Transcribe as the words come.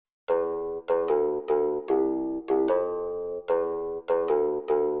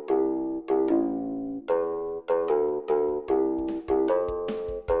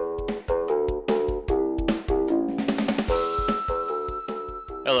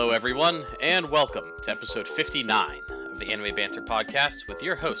Hello, everyone, and welcome to episode 59 of the Anime Banter podcast with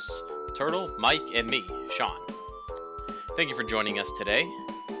your hosts, Turtle, Mike, and me, Sean. Thank you for joining us today.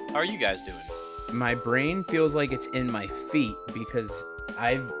 How are you guys doing? My brain feels like it's in my feet because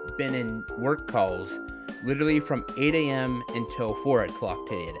I've been in work calls literally from 8 a.m. until 4 o'clock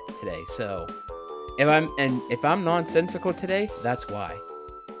today. So if I'm nonsensical today, that's why.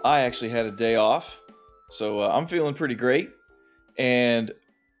 I actually had a day off, so I'm feeling pretty great. And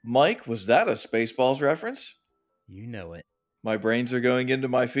Mike, was that a Spaceballs reference? You know it. My brains are going into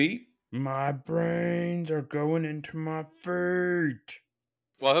my feet. My brains are going into my feet.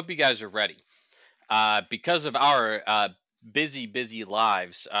 Well, I hope you guys are ready. Because of our busy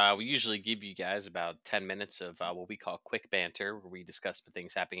lives, we usually give you guys about 10 minutes of what we call quick banter, where we discuss the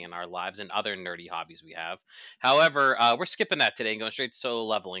things happening in our lives and other nerdy hobbies we have. However, we're skipping that today and going straight to solo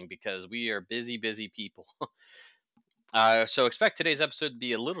leveling because we are busy people. So expect today's episode to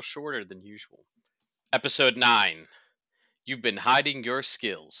be a little shorter than usual. Episode 9. You've been hiding your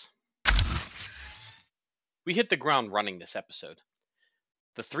skills. We hit the ground running this episode.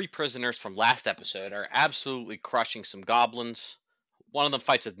 The three prisoners from last episode are absolutely crushing some goblins. One of them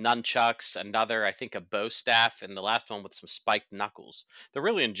fights with nunchucks, another, I think, a bow staff, and the last one with some spiked knuckles. They're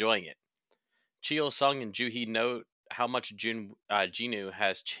really enjoying it. Chio Sung and Juhi note how much Jinu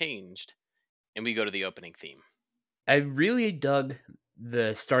has changed, and we go to the opening theme. I really dug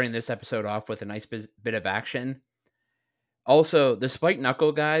the starting this episode off with a nice bit of action. Also, the spiked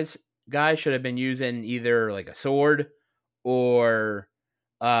knuckle guys should have been using either like a sword or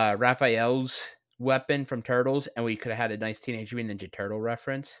Raphael's weapon from Turtles, and we could have had a nice Teenage Mutant Ninja Turtle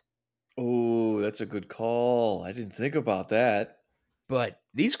reference. Oh, that's a good call. I didn't think about that. But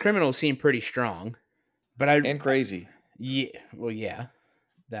these criminals seem pretty strong. And crazy. Yeah.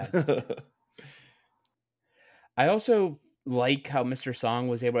 That. I also like how Mr. Song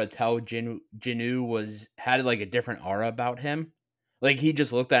was able to tell Jinu had like a different aura about him. Like he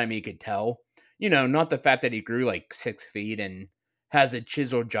just looked at him, he could tell. You know, not the fact that he grew like 6 feet and has a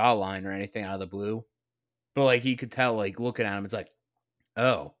chiseled jawline or anything out of the blue. But like he could tell, like looking at him, it's like,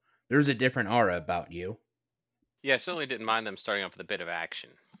 oh, there's a different aura about you. Yeah, I certainly didn't mind them starting off with a bit of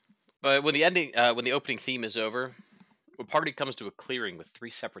action. But when the opening theme is over, the party comes to a clearing with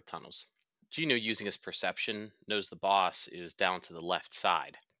 3 separate tunnels. Gino, using his perception, knows the boss is down to the left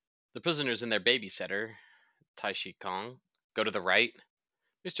side. The prisoners and their babysitter, Taishi Kong, go to the right.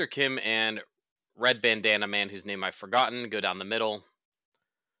 Mr. Kim and Red Bandana Man, whose name I've forgotten, go down the middle.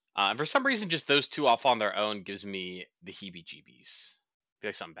 And for some reason, just those two off on their own gives me the heebie-jeebies. I feel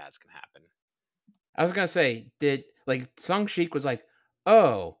like something bad's gonna happen. I was gonna say, did like Song Sheik was like,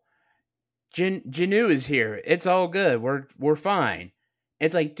 oh, Jinu is here. It's all good. We're fine.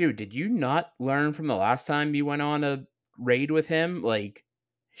 It's like, dude, did you not learn from the last time you went on a raid with him? Like,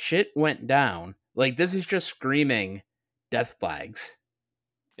 shit went down. Like, this is just screaming death flags.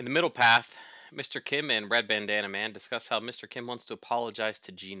 In the middle path, Mr. Kim and Red Bandana Man discuss how Mr. Kim wants to apologize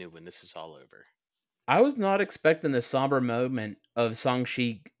to Jinu when this is all over. I was not expecting the somber moment of Song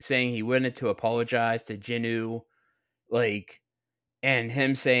Sheik saying he wanted to apologize to Jinu, like, and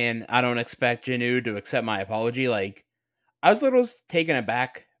him saying, I don't expect Jinu to accept my apology. Like, I was a little taken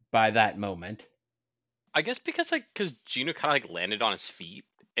aback by that moment. I guess because Gino kind of like landed on his feet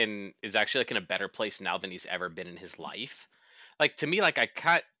and is actually like in a better place now than he's ever been in his life. Like to me, like I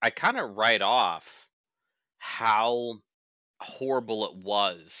kind of write off how horrible it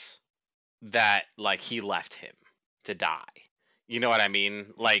was that like he left him to die. You know what I mean?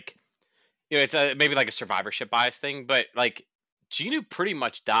 Like it's maybe like a survivorship bias thing, but like Gino pretty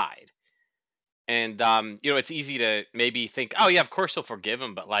much died. And it's easy to maybe think, oh yeah, of course he'll forgive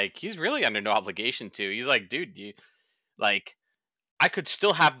him, but like he's really under no obligation to. He's like, dude, you like I could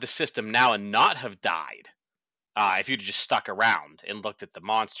still have the system now and not have died if you'd just stuck around and looked at the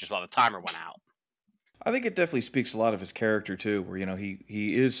monsters while the timer went out. I think it definitely speaks a lot of his character too, where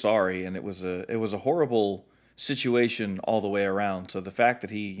he is sorry, and it was a horrible situation all the way around. So the fact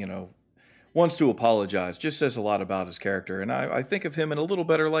that he wants to apologize just says a lot about his character, and I think of him in a little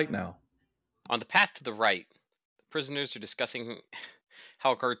better light now. On the path to the right, the prisoners are discussing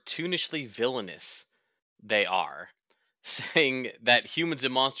how cartoonishly villainous they are, saying that humans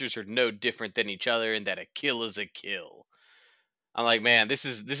and monsters are no different than each other and that a kill is a kill. I'm like, man, this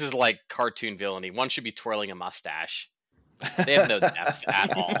is like cartoon villainy. One should be twirling a mustache. They have no depth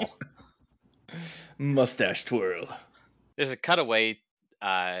at all. Mustache twirl. There's a cutaway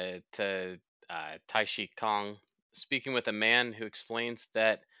to Taishi Kong speaking with a man who explains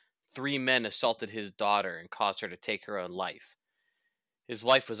that 3 men assaulted his daughter and caused her to take her own life. His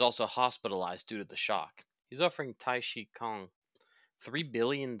wife was also hospitalized due to the shock. He's offering Taishi Kong $3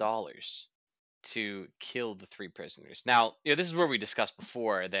 billion to kill the 3 prisoners. Now, this is where we discussed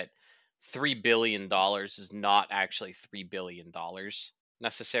before that $3 billion is not actually $3 billion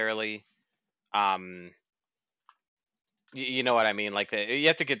necessarily. Um, you know what I mean? Like you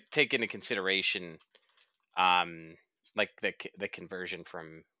have to take into consideration, like the conversion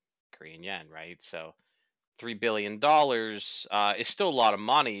from Korean yen, right? So $3 billion is still a lot of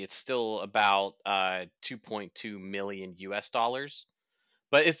money. It's still about 2.2 million US dollars.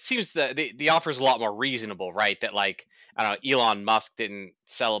 But it seems that the offer is a lot more reasonable, right? That like I don't know, Elon Musk didn't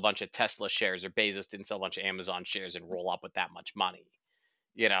sell a bunch of Tesla shares or Bezos didn't sell a bunch of Amazon shares and roll up with that much money.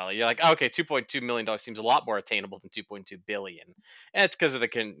 You're like, okay, $2.2 million seems a lot more attainable than 2.2 billion, and it's because of the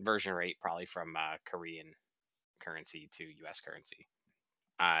conversion rate, probably from Korean currency to U.S. currency.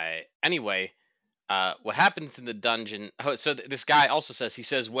 Anyway, what happens in the dungeon? Oh, so this guy also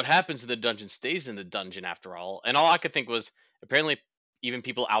says what happens in the dungeon stays in the dungeon after all. And all I could think was apparently even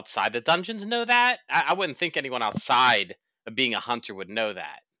people outside the dungeons know that. I wouldn't think anyone outside of being a hunter would know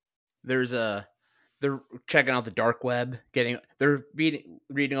that. They're checking out the dark web, they're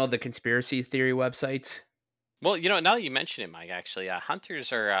reading all the conspiracy theory websites. Well, now that you mention it, Mike, actually,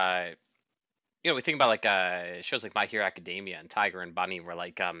 hunters are, we think about like shows like My Hero Academia and Tiger and Bunny, where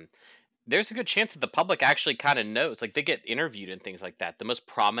like there's a good chance that the public actually kind of knows. Like they get interviewed and things like that. The most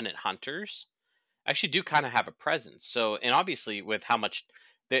prominent hunters actually do kind of have a presence. So, and obviously with how much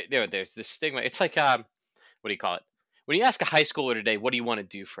there's this stigma. It's like what do you call it? When you ask a high schooler today, what do you want to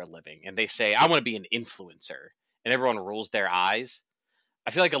do for a living? And they say, I want to be an influencer, and everyone rolls their eyes.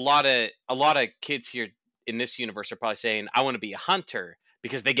 I feel like a lot of kids here in this universe are probably saying, I want to be a hunter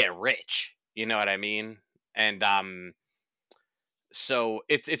because they get rich. You know what I mean? And so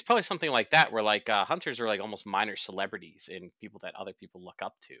it's probably something like that where like hunters are like almost minor celebrities and people that other people look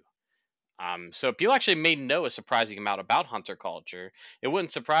up to. So people actually may know a surprising amount about hunter culture. It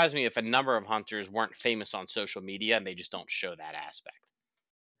wouldn't surprise me if a number of hunters weren't famous on social media and they just don't show that aspect.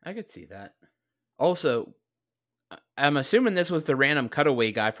 I could see that. Also, I'm assuming this was the random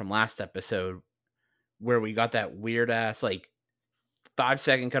cutaway guy from last episode where we got that weird ass like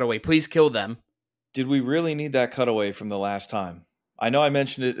 5-second cutaway. Please kill them. Did we really need that cutaway from the last time? I know I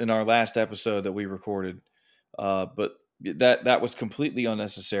mentioned it in our last episode that we recorded, but that was completely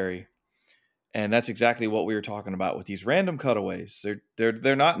unnecessary. And that's exactly what we were talking about with these random cutaways.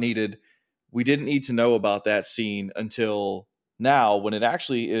 They're not needed. We didn't need to know about that scene until now, when it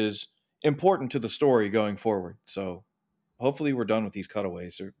actually is important to the story going forward. So hopefully we're done with these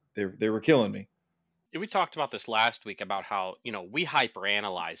cutaways. They were killing me. We talked about this last week about how we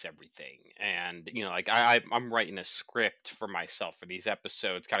hyperanalyze everything, and like I'm writing a script for myself for these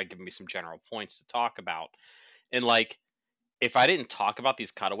episodes, kind of giving me some general points to talk about, and like if I didn't talk about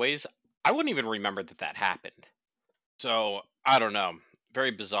these cutaways, I wouldn't even remember that happened. So I don't know.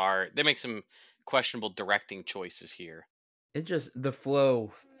 Very bizarre. They make some questionable directing choices here. It just, the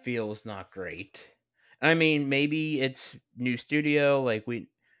flow feels not great. I mean, maybe it's new studio, like we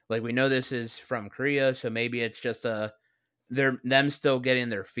know this is from Korea, so maybe it's just them still getting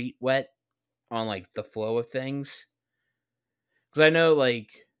their feet wet on like the flow of things. Because I know like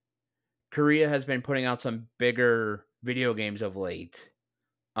Korea has been putting out some bigger video games of late,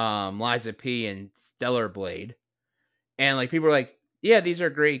 Liza P and Stellar Blade, and like people are like, yeah, these are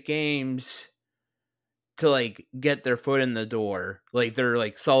great games to like get their foot in the door. Like they're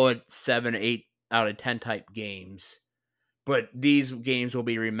like solid 7, 8 out of 10 type games. But these games will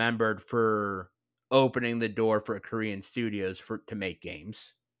be remembered for opening the door for Korean studios to make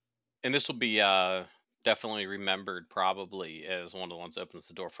games. And this will be definitely remembered probably as one of the ones that opens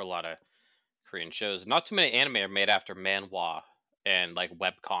the door for a lot of Korean shows. Not too many anime are made after manhwa and like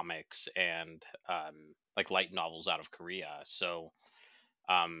web comics and like light novels out of Korea. So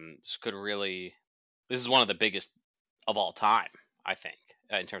this is one of the biggest of all time, I think,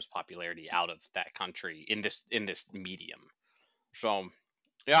 in terms of popularity out of that country in this medium. So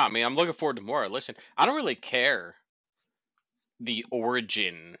yeah, I mean, I'm looking forward to more. Listen, I don't really care the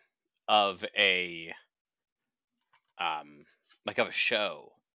origin of a like of a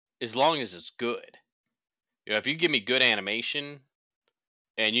show as long as it's good. If you give me good animation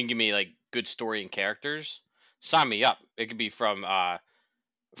and you can give me like good story and characters, sign me up. It could be from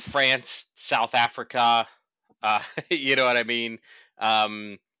France, South Africa, you know what I mean?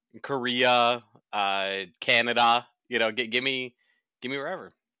 Korea, Canada. Give me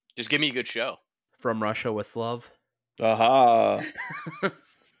wherever. Just give me a good show. From Russia with Love. Aha.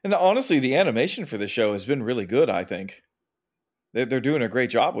 And honestly, the animation for the show has been really good, I think. They're doing a great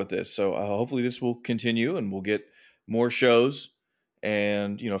job with this. So hopefully this will continue and we'll get more shows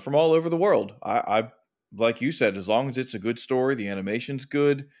and, from all over the world. like you said, as long as it's a good story, the animation's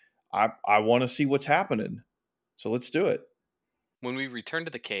good, I want to see what's happening. So let's do it. When we return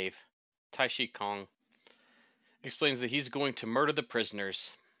to the cave, Tai Shi Kong explains that he's going to murder the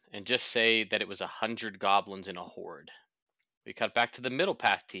prisoners and just say that it was 100 goblins in a horde. We cut back to the middle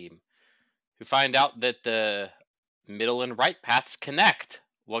path team, who find out that the middle and right paths connect.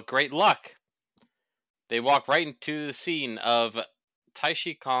 What great luck! They walk right into the scene of Tai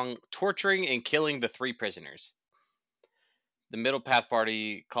Shi Kong torturing and killing the 3 prisoners. The middle path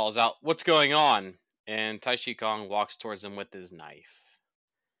party calls out, "What's going on?" And Tai Shi Kong walks towards them with his knife.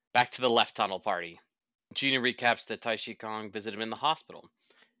 Back to the left tunnel party. Gina recaps that Tai Shi Kong visited him in the hospital.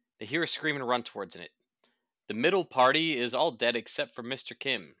 They hear a scream and run towards it. The middle party is all dead except for Mr.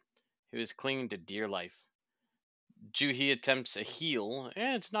 Kim, who is clinging to dear life. Juhi attempts a heal,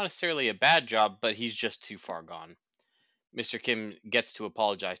 and it's not necessarily a bad job, but he's just too far gone. Mr. Kim gets to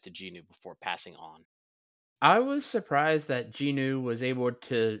apologize to Jinu before passing on. I was surprised that Jinu was able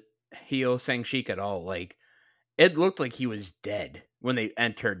to heal Sangshik at all. Like, it looked like he was dead when they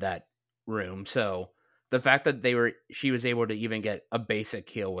entered that room. So the fact that she was able to even get a basic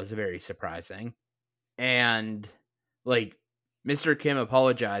heal was very surprising. And like, Mr. Kim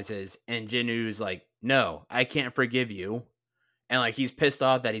apologizes and Jinu's like, "No, I can't forgive you." And like, he's pissed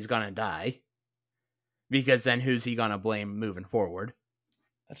off that he's gonna die, because then who's he gonna blame moving forward?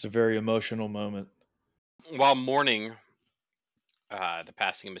 That's a very emotional moment. While mourning the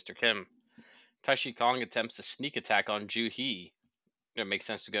passing of Mr. Kim, Tai Shi Kong attempts a sneak attack on Juhi. It makes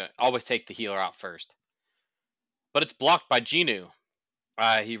sense to always take the healer out first. But it's blocked by Jinu.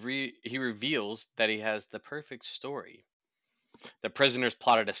 He reveals that he has the perfect story. The prisoners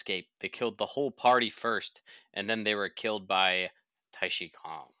plotted escape. They killed the whole party first, and then they were killed by Tai Shi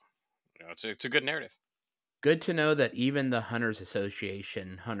Kong. It's a good narrative. Good to know that even the Hunters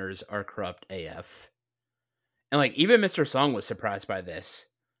Association hunters are corrupt AF. And like, even Mr. Song was surprised by this.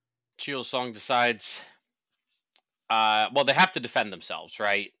 Chio Song decides, well, they have to defend themselves,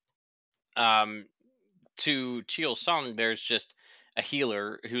 right? To Chio Song, there's just a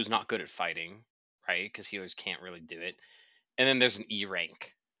healer who's not good at fighting, right? Because healers can't really do it. And then there's an E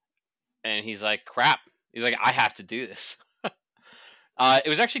rank. And he's like, crap. He's like, I have to do this. It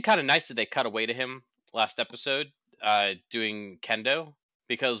was actually kind of nice that they cut away to him last episode doing kendo,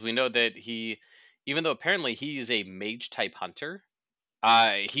 because we know that even though apparently he is a mage type hunter,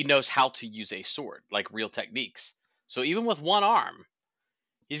 he knows how to use a sword, like real techniques. So even with one arm,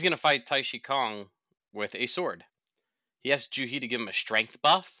 he's going to fight Tai Shi Kong with a sword. He asks Juhi to give him a strength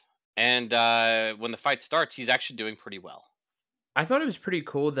buff, and when the fight starts, he's actually doing pretty well. I thought it was pretty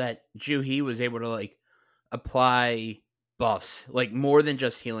cool that Juhi was able to like apply buffs, like more than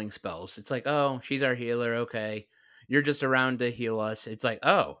just healing spells. It's like, oh, she's our healer, okay. You're just around to heal us. It's like,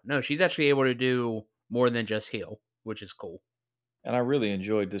 oh, no, she's actually able to do more than just heal, which is cool. And I really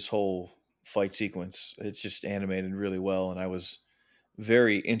enjoyed this whole fight sequence. It's just animated really well, and I was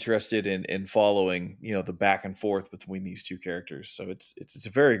very interested in following, the back and forth between these two characters. So it's a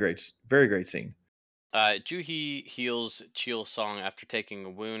very great scene. Juhi heals Chio Song after taking a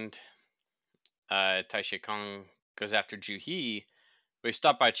wound. Tai Shi Kong goes after Juhi, but he's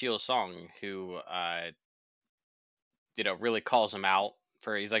stopped by Chio Song, who really calls him out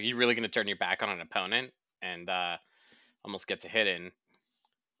for. He's like, "You really gonna turn your back on an opponent?" And almost gets a hit in.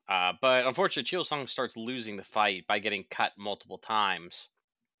 But unfortunately, Chio Song starts losing the fight by getting cut multiple times.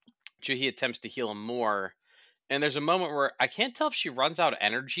 Juhi attempts to heal him more, and there's a moment where I can't tell if she runs out of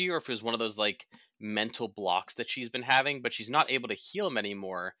energy or if it was one of those like mental blocks that she's been having, but she's not able to heal him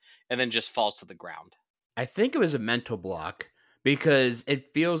anymore, and then just falls to the ground. I think it was a mental block, because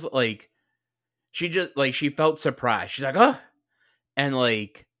it feels like she felt surprised. She's like, oh, and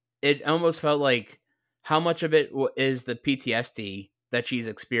like, it almost felt like how much of it is the PTSD that she's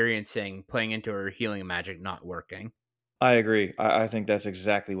experiencing playing into her healing magic not working. I agree. I think that's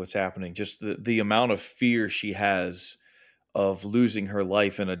exactly what's happening. Just the amount of fear she has of losing her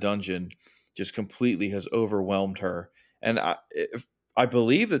life in a dungeon just completely has overwhelmed her. And I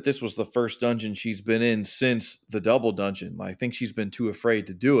believe that this was the first dungeon she's been in since the double dungeon. I think she's been too afraid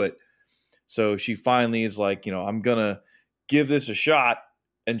to do it. So she finally is like, I'm going to give this a shot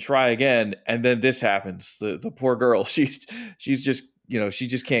and try again. And then this happens. The poor girl, she's just, she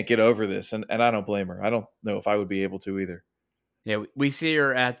just can't get over this. And I don't blame her. I don't know if I would be able to either. Yeah, we see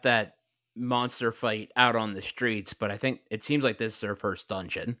her at that monster fight out on the streets, but I think it seems like this is her first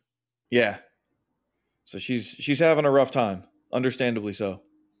dungeon. Yeah. So she's having a rough time, understandably so.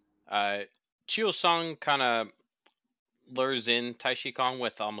 Chio Song kind of lures in Tai Shi Kong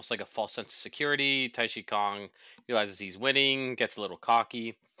with almost like a false sense of security. Tai Shi Kong realizes he's winning, gets a little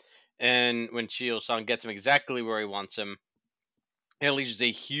cocky, And when Chio-sung gets him exactly where he wants him, he unleashes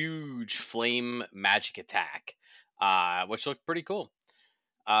a huge flame magic attack, which looked pretty cool.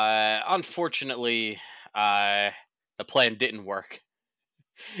 Unfortunately, uh, the plan didn't work,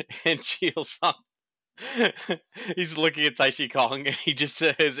 and Chio-sung he's looking at Taishi Kong and he just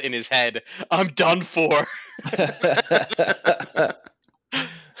says in his head, "I'm done for."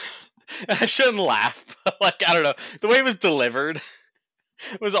 I shouldn't laugh. Like, I don't know. The way it was delivered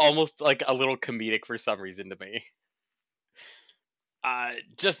was almost like a little comedic for some reason to me.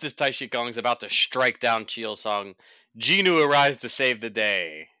 Just as Taishi Kong's about to strike down Chio-sung, Jinu arrives to save the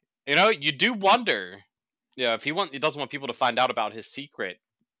day. You know, you do wonder, if he doesn't want people to find out about his secret,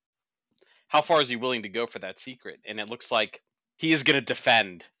 how far is he willing to go for that secret? And it looks like he is going to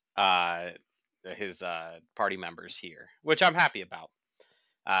defend his party members here, which I'm happy about.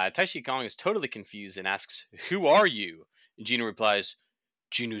 Taishi Kong is totally confused and asks, "Who are you?" And Gino replies,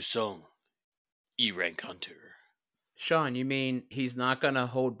 "Jinu Song, E-rank hunter." Sean, you mean he's not gonna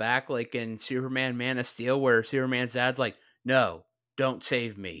hold back like in Superman Man of Steel, where Superman's dad's like, "No, don't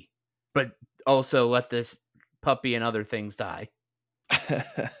save me, but also let this puppy and other things die."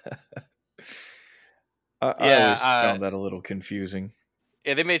 I Yeah, always found that a little confusing.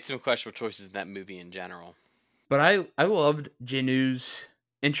 yeah, they made some questionable choices in that movie in general. But I loved Jinu's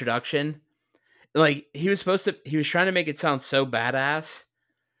introduction. Like he was trying to make it sound so badass,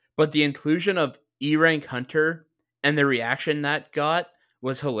 but the inclusion of E-rank hunter and the reaction that got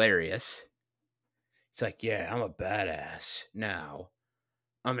was hilarious. It's like, yeah, I'm a badass now.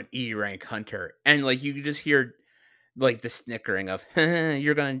 I'm an E-rank hunter, and like you could just hear like the snickering of,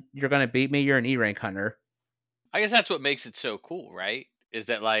 you're gonna beat me. You're an E-rank hunter. I guess that's what makes it so cool, right? Is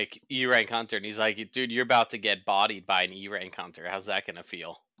that like E-rank hunter, and he's like, "Dude, you're about to get bodied by an E-rank hunter. How's that gonna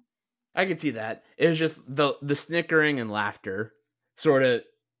feel?" I could see that. It was just the snickering and laughter sort of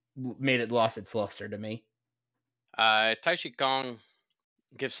made it lost its luster to me. Taishi Kong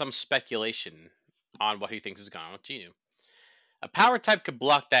gives some speculation on what he thinks is going on with Ginu. A power type could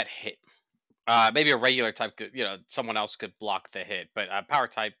block that hit. Maybe a regular type could, someone else could block the hit, but a power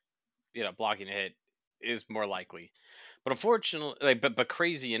type, blocking a hit is more likely. But unfortunately, but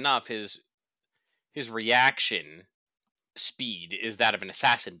crazy enough, his reaction speed is that of an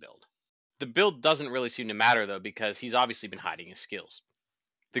assassin build. The build doesn't really seem to matter though, because he's obviously been hiding his skills.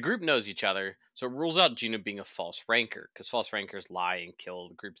 The group knows each other, so it rules out Gino being a false ranker, because false rankers lie and kill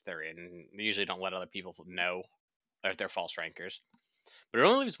the groups they're in, and they usually don't let other people know that they're false rankers. But it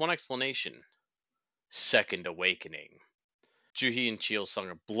only leaves one explanation: Second Awakening. Juhi and Chio-sung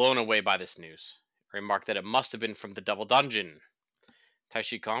are blown away by this news, remark that it must have been from the Double Dungeon.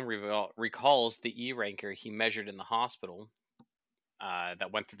 Taishi Kong recalls the E ranker he measured in the hospital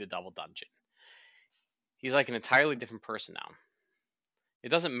that went through the Double Dungeon. He's like an entirely different person now. It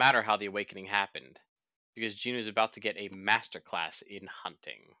doesn't matter how the awakening happened, because Juno is about to get a masterclass in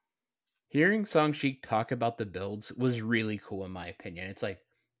hunting. Hearing Song-Shi talk about the builds was really cool in my opinion. It's like,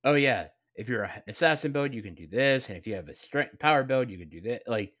 oh yeah, if you're an assassin build, you can do this, and if you have a strength power build, you can do that.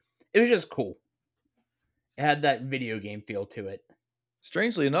 Like, it was just cool. It had that video game feel to it.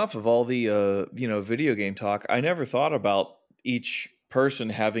 Strangely enough, of all the video game talk, I never thought about each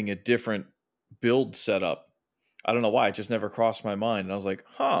person having a different build setup. I don't know why, it just never crossed my mind. And I was like,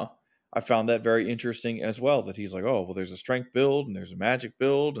 huh. I found that very interesting as well. That he's like, oh, well, there's a strength build, and there's a magic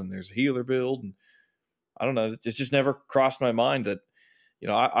build, and there's a healer build, and I don't know. It just never crossed my mind that,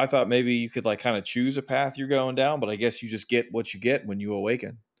 I thought maybe you could like kind of choose a path you're going down, but I guess you just get what you get when you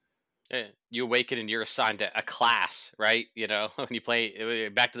awaken. Yeah, you awaken and you're assigned a class, right? When you play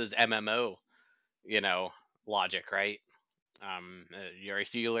back to this MMO, logic, right? You're a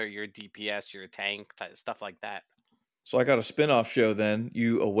healer, you're a DPS, you're a tank, stuff like that. So I got a spin-off show then.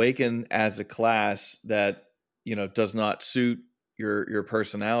 You awaken as a class that, does not suit your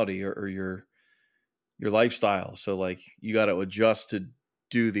personality or your lifestyle. So like you got to adjust to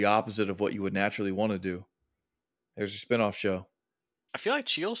do the opposite of what you would naturally want to do. There's a spin-off show. I feel like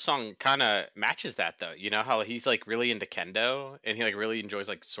Chio-sung kind of matches that though. You know how he's like really into kendo and he like really enjoys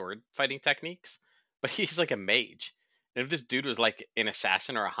like sword fighting techniques, but he's like a mage. And if this dude was like an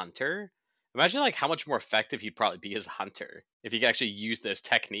assassin or a hunter, imagine like how much more effective he'd probably be as a hunter if he could actually use those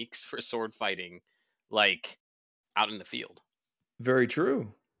techniques for sword fighting, like out in the field. Very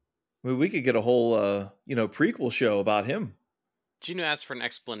true. I mean, we could get a whole prequel show about him. Juno asks for an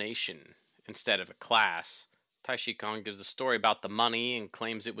explanation instead of a class. Taishi Kong gives a story about the money and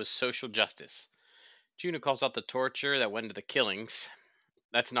claims it was social justice. Juno calls out the torture that went into the killings.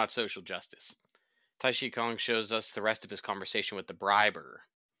 That's not social justice. Taishi Kong shows us the rest of his conversation with the briber.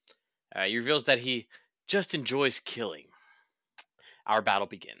 He reveals that he just enjoys killing. Our battle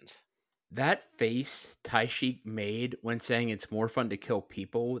begins. That face Taishik made when saying it's more fun to kill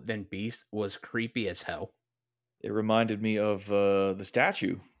people than beasts was creepy as hell. It reminded me of the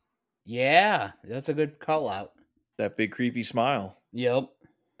statue. Yeah, that's a good call out. That big creepy smile. Yep.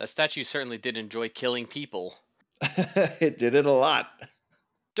 That statue certainly did enjoy killing people. It did it a lot.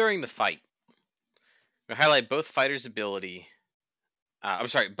 During the fight, we highlight both fighters' both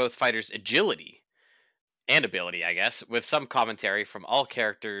fighters' agility and ability, I guess, with some commentary from all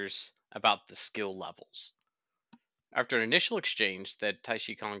characters about the skill levels. After an initial exchange that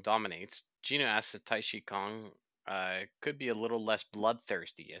Taishi Kong dominates, Gino asks if Taishi Kong could be a little less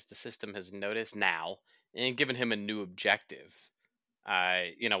bloodthirsty, as the system has noticed now and given him a new objective.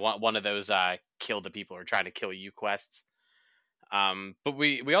 One of those kill the people who are trying to kill you quests. But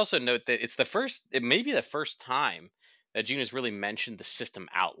we also note that it may be the first time that Gino's really mentioned the system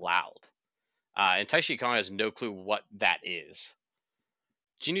out loud. And Taishi Kong has no clue what that is.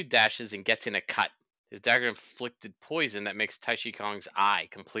 Gino dashes and gets in a cut. His dagger inflicted poison that makes Taishi Kong's eye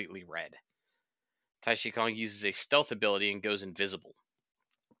completely red. Taishi Kong uses a stealth ability and goes invisible.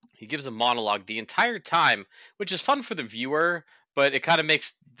 He gives a monologue the entire time, which is fun for the viewer, but it kind of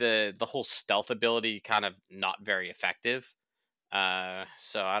makes the whole stealth ability kind of not very effective. So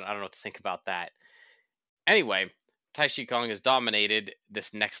I don't know what to think about that. Anyway, Taishi Kong has dominated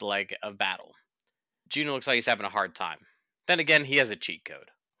this next leg of battle. Juno looks like he's having a hard time. Then again, he has a cheat code.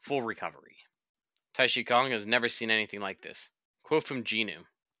 Full recovery. Taishi Kong has never seen anything like this. Quote from Ginu.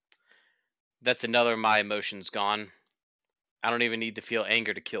 That's another of my emotions gone. I don't even need to feel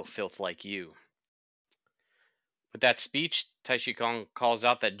anger to kill filth like you. With that speech, Taishi Kong calls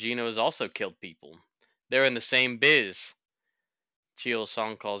out that Gino has also killed people. They're in the same biz. Chio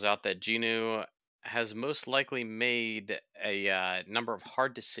Song calls out that Gino has most likely made a number of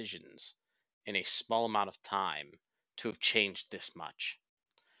hard decisions in a small amount of time to have changed this much.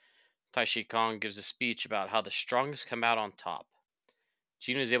 Taishi Kong gives a speech about how the strongest come out on top.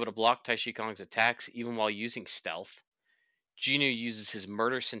 Gino is able to block Taishi Kong's attacks even while using stealth. Gino uses his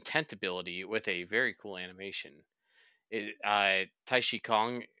murderous intent ability with a very cool animation. Taishi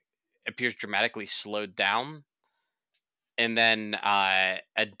Kong appears dramatically slowed down, and then a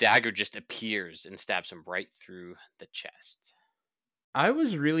dagger just appears and stabs him right through the chest. I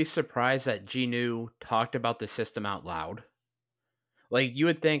was really surprised that Ginu talked about the system out loud. Like, you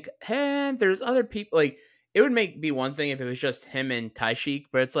would think, hey, there's other people. Like, it would be one thing if it was just him and Taishik,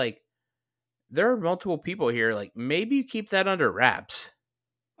 but it's like, there are multiple people here. Like, maybe you keep that under wraps.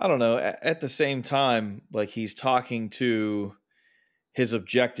 I don't know. At the same time, like, he's talking to his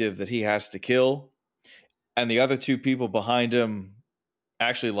objective that he has to kill, and the other two people behind him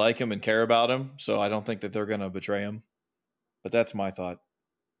actually like him and care about him, so I don't think that they're going to betray him. But that's my thought.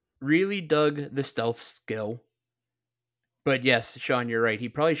 Really dug the stealth skill. But yes, Sean, you're right. He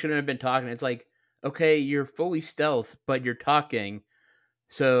probably shouldn't have been talking. It's like, okay, you're fully stealth, but you're talking,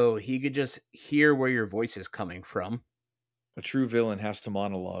 so he could just hear where your voice is coming from. A true villain has to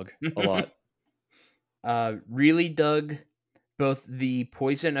monologue a lot. Really dug both the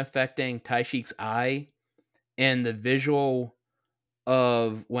poison affecting Taishik's eye and the visual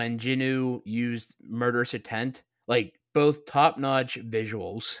of when Jinu used murderous intent. Like, both top-notch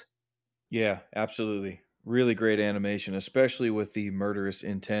visuals. Yeah, absolutely. Really great animation, especially with the murderous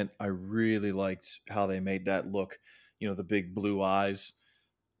intent. I really liked how they made that look. You know, the big blue eyes.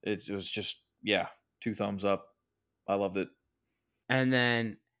 It was just, yeah, 2 thumbs up. I loved it. And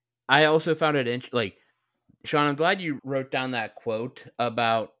then I also found it interesting. Like, Sean, I'm glad you wrote down that quote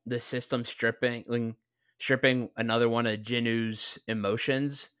about the system stripping another one of Jinu's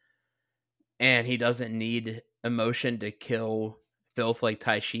emotions, and he doesn't need emotion to kill filth like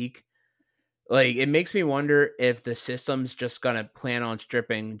Taishik. Like, it makes me wonder if the system's just gonna plan on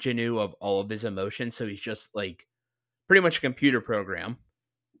stripping Jinu of all of his emotions, so he's just like pretty much a computer program.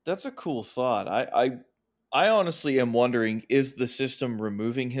 That's a cool thought. I honestly am wondering, is the system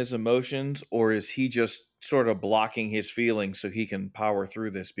removing his emotions, or is he just sort of blocking his feelings so he can power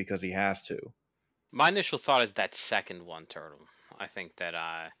through this because he has to? My initial thought is that second one, Turtle. I think that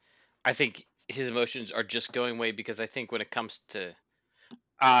I think his emotions are just going away, because I think when it comes to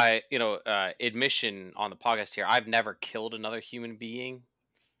admission on the podcast here, I've never killed another human being.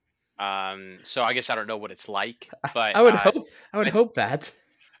 So I guess I don't know what it's like, but I would hope that.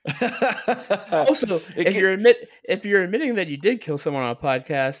 Also, if you're admitting that you did kill someone on a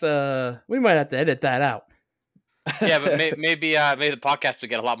podcast, we might have to edit that out. Yeah, but maybe the podcast would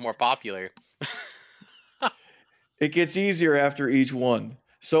get a lot more popular. It gets easier after each one,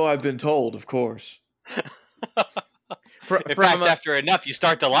 so I've been told, of course. In fact, after enough, you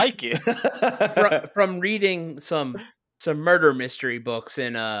start to like it. From reading some murder mystery books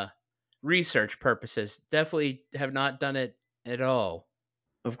and research purposes. Definitely have not done it at all.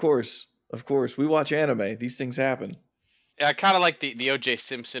 Of course. Of course. We watch anime. These things happen. Yeah, I kind of like the O.J.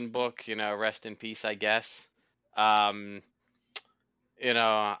 Simpson book. Rest in peace, I guess. Um,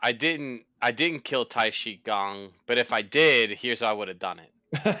 I didn't kill Tai Shi Gong, but if I did, here's how I would have done it.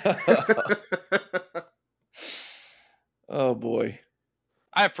 Oh boy.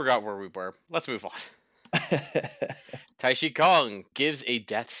 I forgot where we were. Let's move on. Tai Shi Gong gives a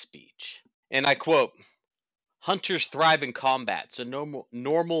death speech, and I quote: "Hunters thrive in combat, so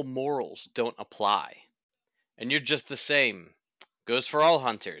normal morals don't apply. And you're just the same. Goes for all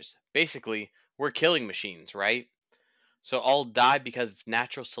hunters. Basically, we're killing machines, right? So all die because it's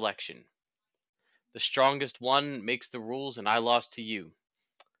natural selection. The strongest one makes the rules, and I lost to you.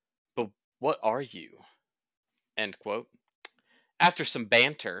 But what are you?" End quote. After some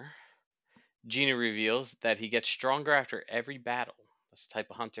banter, Gina reveals that he gets stronger after every battle. That's the type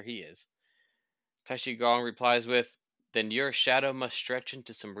of hunter he is. Taishi Gong replies with, "Then your shadow must stretch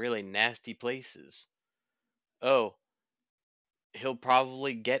into some really nasty places. Oh, he'll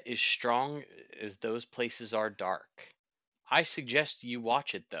probably get as strong as those places are dark. I suggest you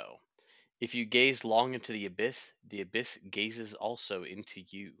watch it though. If you gaze long into the abyss gazes also into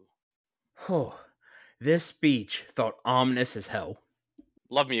you." Oh, this speech felt ominous as hell.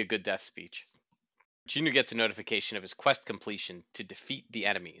 Love me a good death speech. Junior gets a notification of his quest completion to defeat the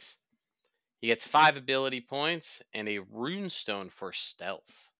enemies. He gets 5 ability points and a runestone for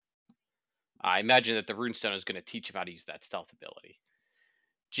stealth. I imagine that the runestone is going to teach him how to use that stealth ability.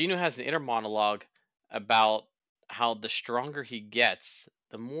 Gino has an inner monologue about how the stronger he gets,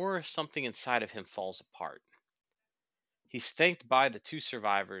 the more something inside of him falls apart. He's thanked by the 2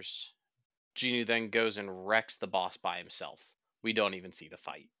 survivors. Gino then goes and wrecks the boss by himself. We don't even see the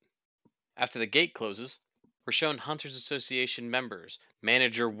fight. After the gate closes, we're shown Hunters Association members,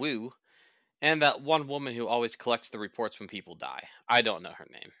 Manager Wu, and that one woman who always collects the reports when people die. I don't know her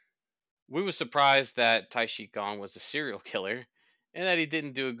name. Wu was surprised that Tai Shi Gong was a serial killer and that he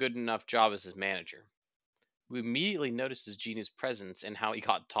didn't do a good enough job as his manager. Wu immediately notices Gina's presence and how he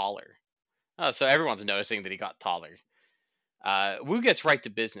got taller. Oh, so everyone's noticing that he got taller. Wu gets right to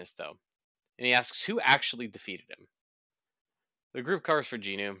business though, and he asks who actually defeated him. The group covers for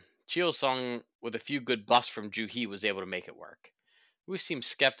Jinu. Chio Sung, with a few good buffs from Juhi, was able to make it work. Wu seems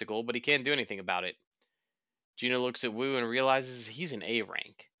skeptical, but he can't do anything about it. Gina looks at Wu and realizes he's an A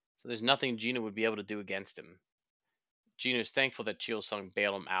rank, so there's nothing Gina would be able to do against him. Gina is thankful that Chio Sung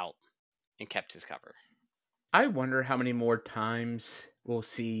bailed him out and kept his cover. I wonder how many more times we'll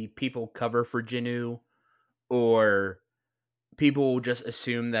see people cover for Jinu, or people will just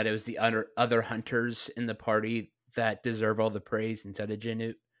assume that it was the other hunters in the party that deserve all the praise instead of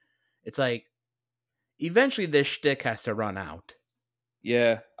Jinu. It's like, eventually this shtick has to run out.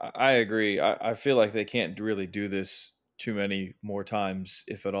 Yeah, I agree. I feel like they can't really do this too many more times,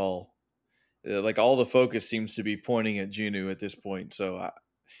 if at all. Like all the focus seems to be pointing at Juno at this point, so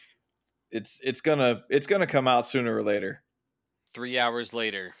it's gonna come out sooner or later. 3 hours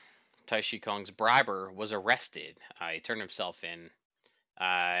later, Tai Shi Kong's briber was arrested. He turned himself in,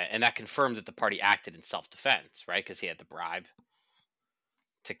 and that confirmed that the party acted in self-defense, right? Because he had the bribe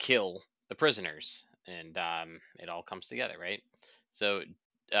to kill the prisoners, and it all comes together, right? So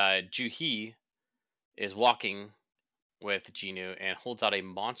Juhi is walking with Jinu and holds out a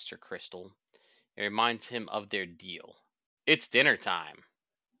monster crystal. It reminds him of their deal. It's dinner time.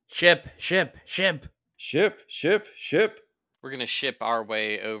 Ship. Ship. We're gonna ship our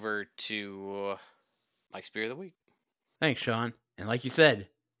way over to Mike's Beer of the Week. Thanks, Sean. And like you said,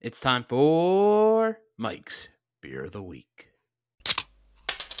 it's time for Mike's Beer of the Week.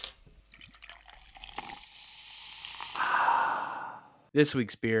 This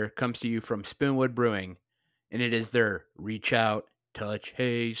week's beer comes to you from Spoonwood Brewing, and it is their Reach Out, Touch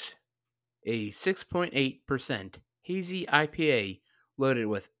Haze, a 6.8% hazy IPA loaded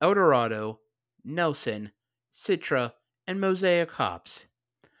with Eldorado, Nelson, Citra, and Mosaic hops.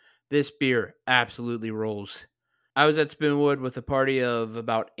 This beer absolutely rolls. I was at Spoonwood with a party of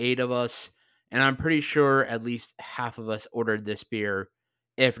about 8 of us, and I'm pretty sure at least half of us ordered this beer,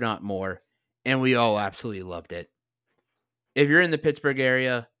 if not more, and we all absolutely loved it. If you're in the Pittsburgh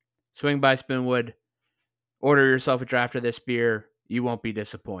area, swing by Spoonwood, order yourself a draft of this beer. You won't be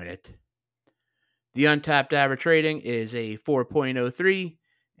disappointed. The untapped average rating is a 4.03,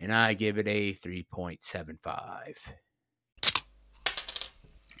 and I give it a 3.75.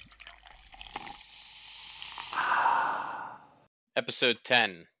 Episode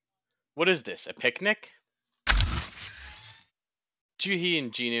 10. What is this, a picnic? Juhi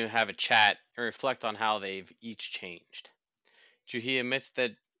and Jinu have a chat and reflect on how they've each changed. Juhi admits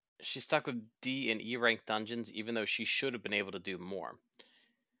that She's stuck with D and E rank dungeons even though she should have been able to do more.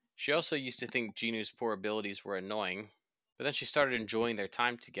 She also used to think Jinu's poor abilities were annoying, but then she started enjoying their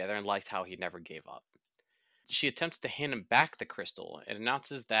time together and liked how he never gave up. She attempts to hand him back the crystal and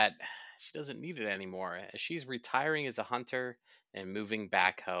announces that she doesn't need it anymore, as she's retiring as a hunter and moving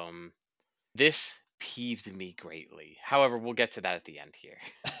back home. This peeved me greatly. However, we'll get to that at the end here.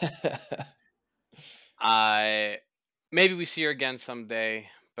 Uh, Maybe we see her again someday,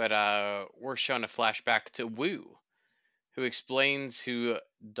 but we're shown a flashback to Wu, who explains who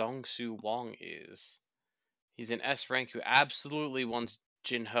Dongsu Wong is. He's an S rank who absolutely wants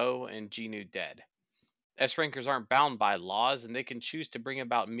Jinho and Jinu dead. S rankers aren't bound by laws, and they can choose to bring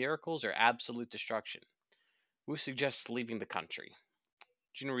about miracles or absolute destruction. Wu suggests leaving the country.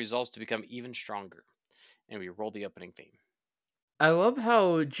 Jinu resolves to become even stronger, and we roll the opening theme. I love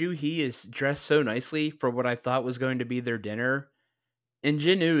how Juhi is dressed so nicely for what I thought was going to be their dinner, and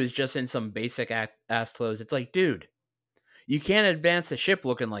Jinu is just in some basic ass clothes. It's like, dude, you can't advance a ship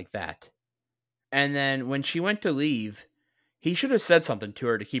looking like that. And then when she went to leave, he should have said something to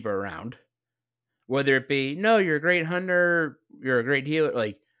her to keep her around. Whether it be, no, you're a great hunter, you're a great healer,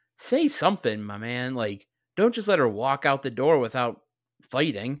 like, say something, my man. Like, don't just let her walk out the door without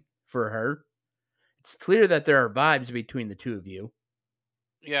fighting for her. It's clear that there are vibes between the two of you.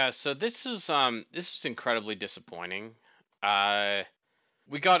 Yeah, so this was incredibly disappointing. Uh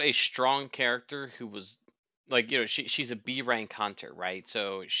we got a strong character who was like, she's a B rank hunter, right?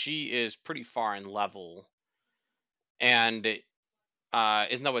 So she is pretty far in level. And isn't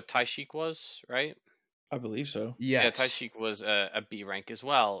that what Taishik was, right? I believe so. Yeah, Yes. Taishik was a B rank as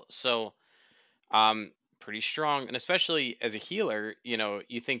well. So um pretty strong, and especially as a healer,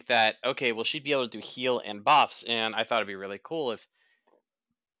 you think that, okay, well, she'd be able to do heal and buffs, and I thought it'd be really cool if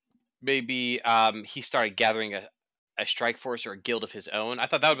maybe he started gathering a strike force or a guild of his own. I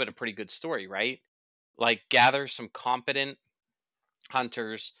thought that would have been a pretty good story, right? Like, gather some competent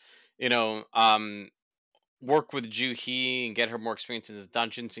hunters, you know, um, work with Juhi and get her more experience in the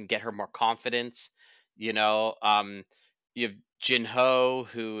dungeons and get her more confidence. You know, you have Jinho,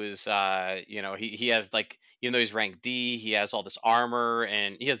 who is, he has, like, even though he's rank D, he has all this armor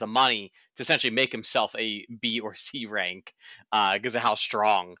and he has the money to essentially make himself a B or C rank because of how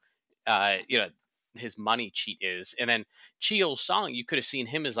strong, uh, you know, his money cheat is. And then Chio Song, you could have seen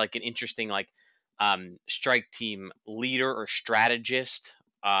him as like an interesting, like, strike team leader or strategist,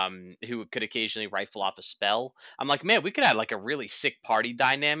 who could occasionally rifle off a spell. I'm like, man, we could have like a really sick party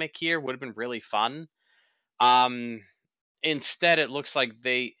dynamic here. Would have been really fun. Um, Instead, it looks like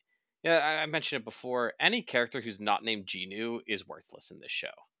they. Yeah, I mentioned it before. Any character who's not named Genu is worthless in this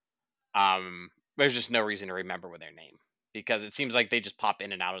show. There's just no reason to remember with their name because it seems like they just pop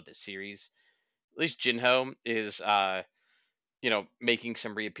in and out of this series. At least Jinho is, making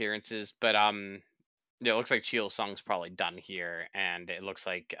some reappearances, but yeah, it looks like Chio Song's probably done here, and it looks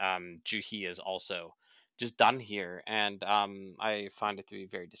like Juhi is also just done here, and I find it to be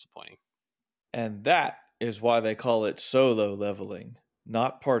very disappointing. And that is why they call it solo leveling,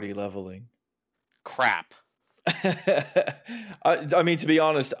 not party leveling. Crap. I mean, to be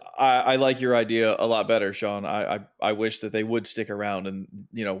honest, I like your idea a lot better, Sean. I wish that they would stick around and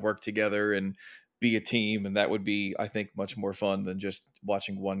work together and be a team, and that would be, I think, much more fun than just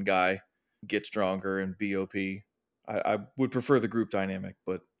watching one guy get stronger and be OP. I would prefer the group dynamic,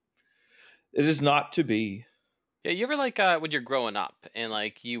 but it is not to be. Yeah, you ever, like, when you're growing up and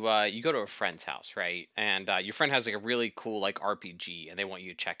like you go to a friend's house, right? And your friend has like a really cool like RPG and they want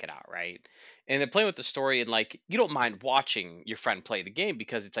you to check it out, right? And they're playing with the story and like you don't mind watching your friend play the game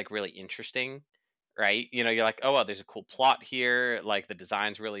because it's like really interesting, right? You're like, oh well, there's a cool plot here, like the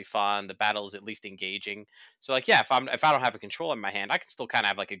design's really fun, the battle is at least engaging. So like, yeah, if I don't have a controller in my hand, I can still kind of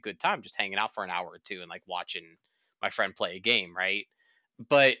have like a good time just hanging out for an hour or two and like watching my friend play a game, right?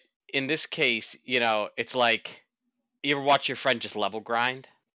 But in this case, it's like, you ever watch your friend just level grind?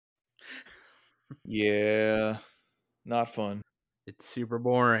 Yeah, not fun. It's super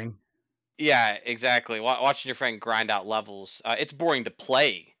boring. Yeah, exactly. Watching your friend grind out levels, it's boring to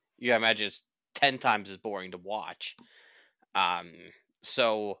play. You imagine it's 10 times as boring to watch. Um,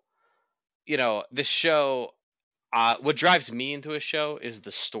 so this show, what drives me into a show is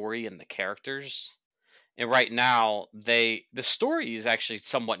the story and the characters. And right now, the story is actually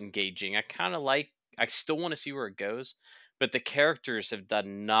somewhat engaging. I still want to see where it goes, but the characters have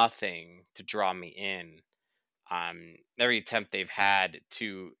done nothing to draw me in. Every attempt they've had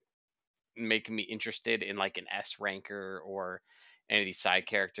to make me interested in like an S ranker or any of these side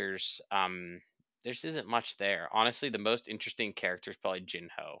characters, there just isn't much there. Honestly, the most interesting character is probably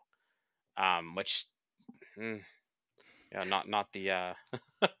Jinho, which, mm, not the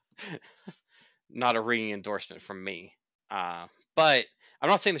Not a ringing endorsement from me. But I'm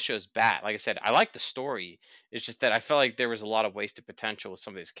not saying the show's bad. Like I said, I like the story. It's just that I felt like there was a lot of wasted potential with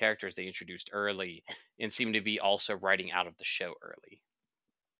some of these characters they introduced early and seemed to be also writing out of the show early.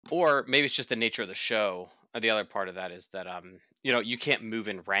 Or maybe it's just the nature of the show. Or the other part of that is that you can't move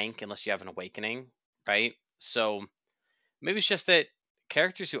in rank unless you have an awakening, right? So maybe it's just that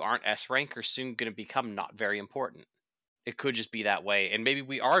characters who aren't S rank are soon going to become not very important. It could just be that way, and maybe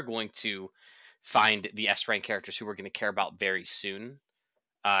we are going to find the S rank characters who we're going to care about very soon,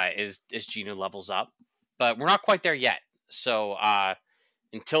 as Gino levels up. But we're not quite there yet. So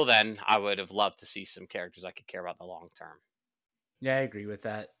until then, I would have loved to see some characters I could care about in the long term. Yeah, I agree with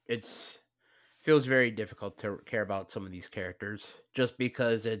that. It's feels very difficult to care about some of these characters just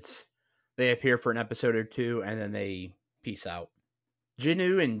because they appear for an episode or two and then they peace out.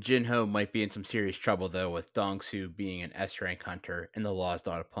 Jinwoo and Jinho might be in some serious trouble though, with Dongsu being an S rank hunter and the laws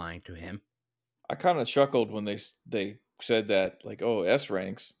not applying to him. I kind of chuckled when they said that, like, oh, S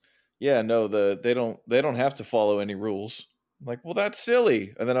ranks. Yeah, no, they don't have to follow any rules. I'm like, well, that's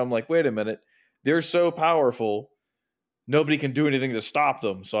silly. And then I'm like, wait a minute, they're so powerful, nobody can do anything to stop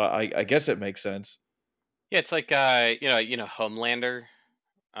them. So I guess it makes sense. Yeah, it's like Homelander.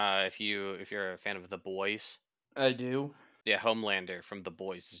 If you're a fan of The Boys, I do. yeah, Homelander from The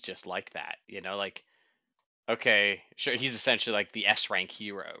Boys is just like that. Like, okay, sure, he's essentially like the S rank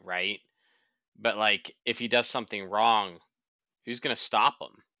hero, right? But like, if he does something wrong, who's gonna stop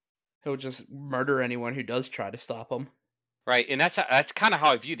him, He'll just murder anyone who does try to stop him. right? And that's kind of how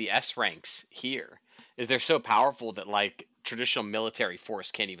I view the S ranks here. Is they're so powerful that like traditional military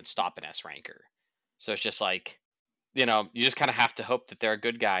force can't even stop an S ranker. So it's just like, you just kind of have to hope that they're a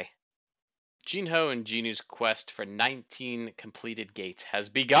good guy. Jinho and Jinu's quest for 19 completed gates has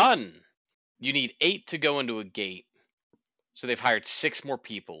begun. You need 8 to go into a gate, so they've hired 6 more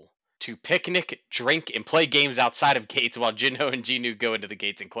people to picnic, drink, and play games outside of gates while Jinho and Jinu go into the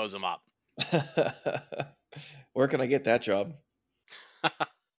gates and close them up. Where can I get that job?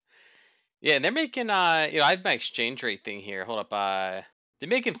 Yeah, and they're making I have my exchange rate thing here. Hold up, they're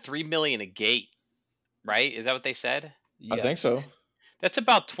making 3 million a gate, right? Is that what they said? I think so. That's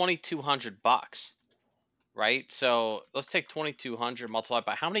about $2,200, right? So let's take 2,200 multiplied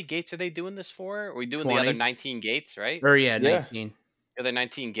by how many gates are they doing this for? Are we doing 20. the other 19 gates, right? Or yeah, 19. The other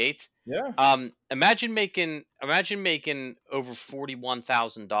 19 gates. Yeah. Imagine making over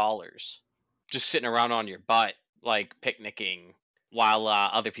 $41,000 just sitting around on your butt, like picnicking while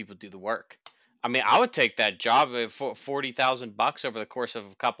other people do the work. I mean, I would take that job for $40,000 over the course of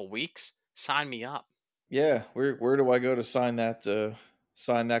a couple weeks. Sign me up. Yeah. Where do I go to sign that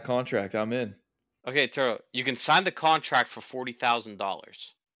contract? I'm in. Okay, Taro, you can sign the contract for $40,000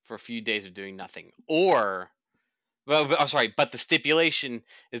 for a few days of doing nothing, or I'm sorry, but the stipulation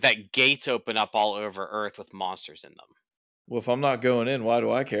is that gates open up all over Earth with monsters in them. Well, if I'm not going in, why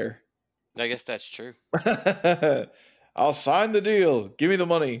do I care? I guess that's true. I'll sign the deal. Give me the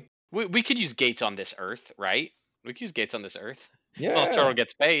money. We could use gates on this Earth, right? We could use gates on this Earth. Yeah. As long as Turtle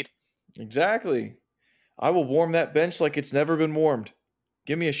gets paid. Exactly. I will warm that bench like it's never been warmed.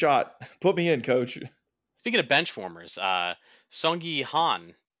 Give me a shot. Put me in, coach. Speaking of bench warmers, Songyi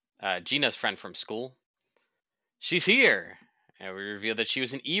Han, Gina's friend from school, she's here. And we revealed that she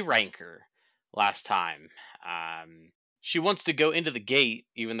was an E ranker last time. She wants to go into the gate,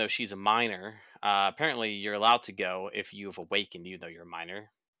 even though she's a minor. Apparently, you're allowed to go if you've awakened, even though you're a minor.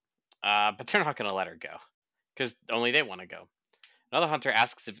 But they're not going to let her go, because only they want to go. Another hunter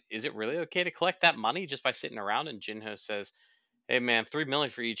asks is it really okay to collect that money just by sitting around, and Jinho says, hey man, 3 million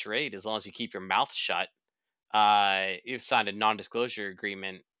for each raid as long as you keep your mouth shut. You've signed a non-disclosure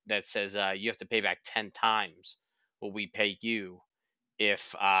agreement that says you have to pay back 10 times what we pay you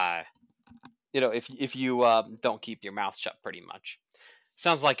if if you don't keep your mouth shut. Pretty much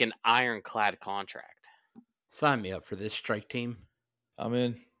sounds like an ironclad contract. Sign me up for this strike team. I'm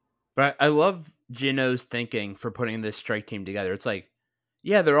in. But I love Jino's thinking for putting this strike team together. It's like,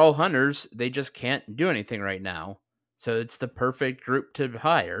 yeah, they're all hunters. They just can't do anything right now. So it's the perfect group to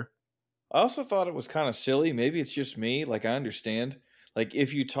hire. I also thought it was kind of silly. Maybe it's just me. Like, I understand. Like,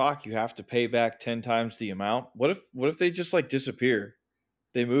 if you talk, you have to pay back 10 times the amount. What if they just like disappear?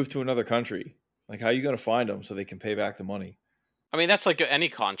 They move to another country. Like, how are you going to find them so they can pay back the money? I mean, that's like any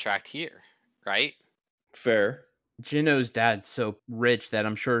contract here, right? Fair. Jino's dad's so rich that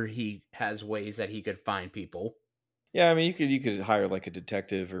I'm sure he has ways that he could find people. Yeah, I mean, you could hire like a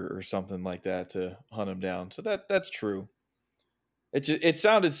detective or something like that to hunt them down. So that's true. It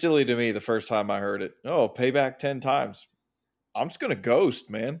sounded silly to me the first time I heard it. Oh, pay back 10 times. I'm just gonna ghost,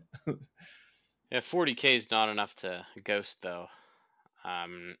 man. Yeah, 40K is not enough to ghost though.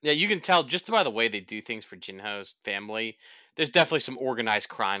 Yeah, you can tell just by the way they do things for Jinho's family. There's definitely some organized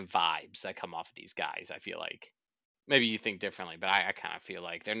crime vibes that come off of these guys. I feel like maybe you think differently, but I kind of feel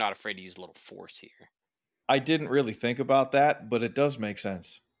like they're not afraid to use a little force here. I didn't really think about that, but it does make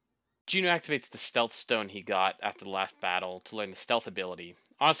sense. Juno activates the stealth stone he got after the last battle to learn the stealth ability.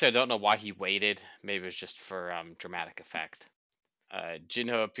 Honestly, I don't know why he waited. Maybe it was just for dramatic effect.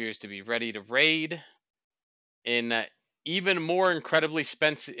 Jinho appears to be ready to raid in even more incredibly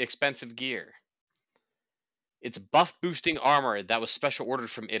expensive gear. It's buff boosting armor that was special ordered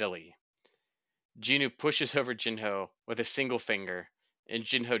from Italy. Jinnu pushes over Jinho with a single finger, and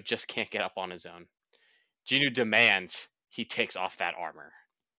Jinho just can't get up on his own. Jinnu demands he takes off that armor.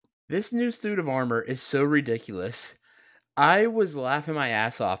 This new suit of armor is so ridiculous. I was laughing my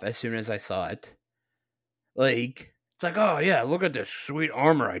ass off as soon as I saw it. Like, it's like, oh yeah, look at this sweet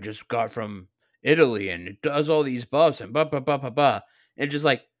armor I just got from Italy, and it does all these buffs and ba. And just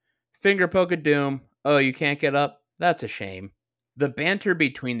like, finger poke of doom. Oh, you can't get up? That's a shame. The banter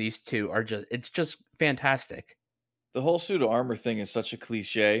between these two it's just fantastic. The whole pseudo armor thing is such a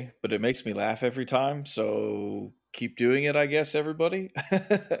cliche, but it makes me laugh every time. So keep doing it, I guess, everybody.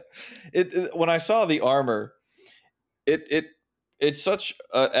 When I saw the armor, it it's such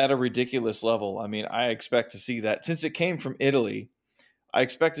at a ridiculous level. I mean, I expect to see that since it came from Italy. I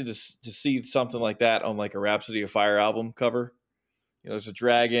expected to see something like that on like a Rhapsody of Fire album cover. You know, there's a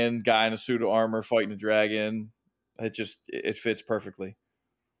dragon guy in a suit of armor fighting a dragon. It fits perfectly.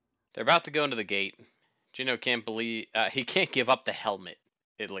 They're about to go into the gate. Jinho can't believe he can't give up the helmet.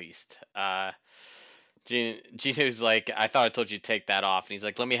 At least, Jinho's like, I thought I told you to take that off, and he's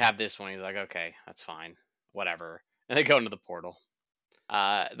like, let me have this one. He's like, okay, that's fine, whatever. And they go into the portal.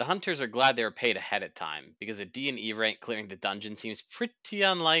 The hunters are glad they were paid ahead of time because a D and E rank clearing the dungeon seems pretty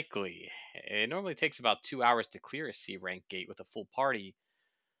unlikely. It normally takes about 2 hours to clear a C rank gate with a full party,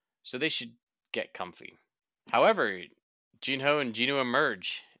 so they should get comfy. However, Jinho and Jinu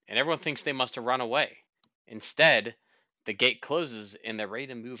emerge, and everyone thinks they must have run away. Instead, the gate closes and they're ready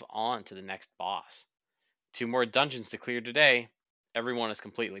to move on to the next boss. 2 more dungeons to clear today. Everyone is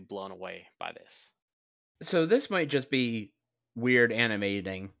completely blown away by this. So this might just be weird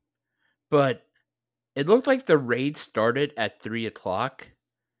animating, but it looked like the raid started at 3 o'clock,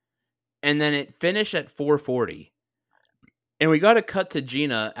 and then it finished at 4:40. And we got to cut to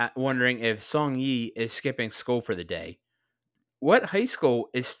Gina wondering if Song Yi is skipping school for the day. What high school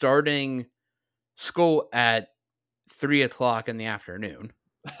is starting school at 3 o'clock in the afternoon?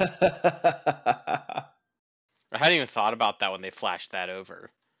 I hadn't even thought about that when they flashed that over.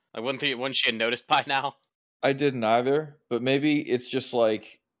 Like, wouldn't she have noticed by now? I didn't either, but maybe it's just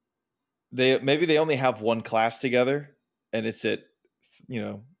like maybe they only have one class together, and it's at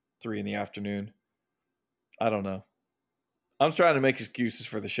 3 in the afternoon. I don't know. I'm trying to make excuses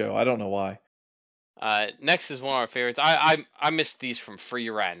for the show. I don't know why. Next is one of our favorites. I missed these from Free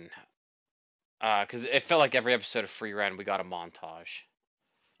Ren. Because it felt like every episode of Free Ren we got a montage.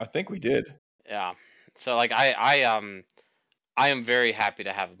 I think we did. Yeah. So like I am very happy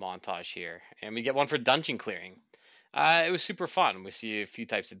to have a montage here, and we get one for dungeon clearing. It was super fun. We see a few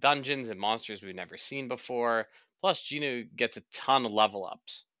types of dungeons and monsters we've never seen before. Plus, Gino gets a ton of level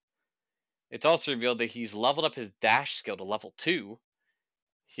ups. It's also revealed that he's leveled up his dash skill to level 2.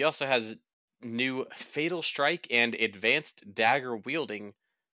 He also has new Fatal Strike and Advanced Dagger wielding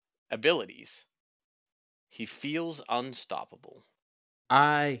abilities. He feels unstoppable.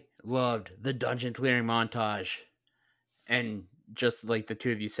 I loved the dungeon clearing montage. And just like the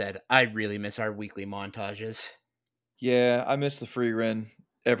two of you said, I really miss our weekly montages. Yeah, I miss the free run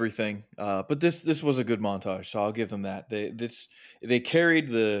everything. But this was a good montage, so I'll give them that. They carried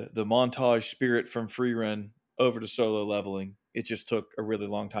the montage spirit from free run over to solo leveling. It just took a really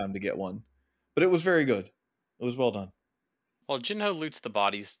long time to get one, but it was very good. It was well done. While Jinho loots the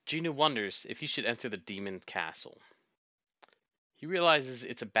bodies, Jinu wonders if he should enter the demon castle. He realizes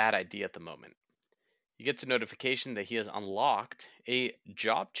it's a bad idea at the moment. He gets a notification that he has unlocked a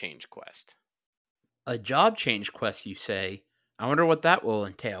job change quest. A job change quest, you say? I wonder what that will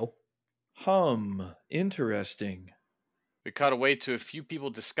entail. Interesting. We cut away to a few people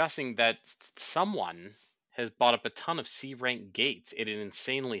discussing that someone has bought up a ton of C rank gates at an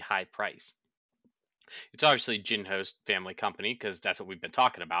insanely high price. It's obviously Jinho's family company, because that's what we've been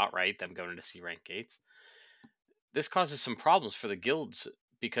talking about, right? Them going into C rank gates. This causes some problems for the guilds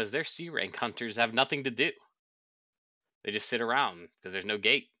because their C rank hunters have nothing to do. They just sit around because there's no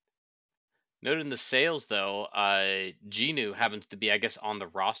gate. Noted in the sales, though, Ginu happens to be, I guess, on the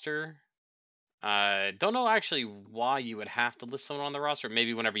roster. Don't know actually why you would have to list someone on the roster.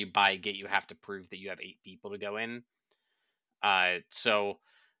 Maybe whenever you buy a gate, you have to prove that you have 8 people to go in. So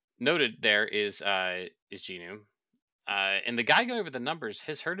noted there is Genu. And the guy going over the numbers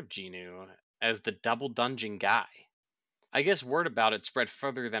has heard of Genu as the double dungeon guy. I guess word about it spread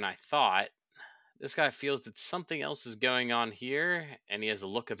further than I thought. This guy feels that something else is going on here, and he has a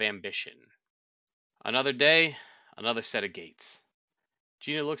look of ambition. Another day, another set of gates.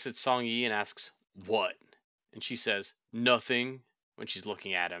 Gina looks at Song Yi and asks, "What?" And she says, "Nothing," when she's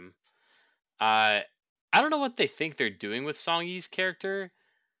looking at him. Uh, I don't know what they think they're doing with Song Yi's character,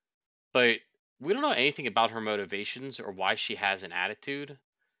 but we don't know anything about her motivations or why she has an attitude.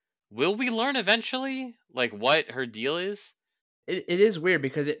 Will we learn eventually, like, what her deal is? It is weird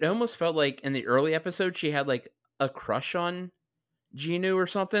because it almost felt like in the early episode she had like a crush on Genu or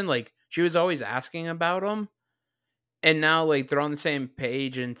something. Like she was always asking about him, and now like they're on the same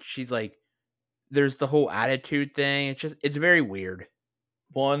page, and she's like, there's the whole attitude thing. It's very weird.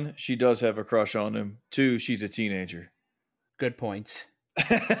 One, she does have a crush on him. Two, she's a teenager. Good points.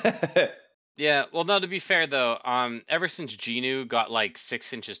 Yeah, well, no, to be fair though, ever since Genu got like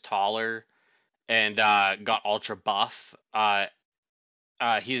 6 inches taller and got ultra buff,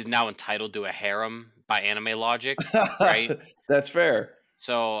 he's now entitled to a harem by anime logic, right? That's fair.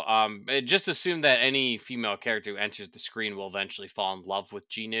 So, just assume that any female character who enters the screen will eventually fall in love with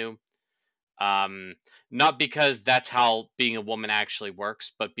Genu. Um, Not because that's how being a woman actually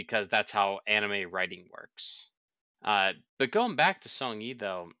works, but because that's how anime writing works. But going back to Song Yi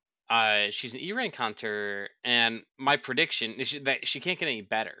though, she's an E-rank hunter, and my prediction is that she can't get any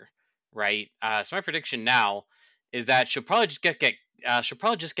better, right? So my prediction now is that she'll probably just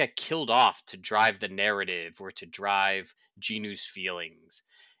get killed off to drive the narrative or to drive Genu's feelings.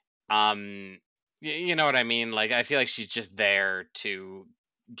 You know what I mean? Like I feel like she's just there to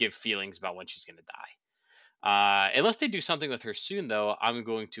give feelings about when she's gonna die. Unless they do something with her soon, though, I'm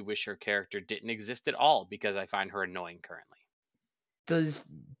going to wish her character didn't exist at all because I find her annoying currently. Does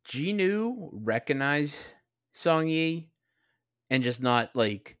Genu recognize Song Yi and just not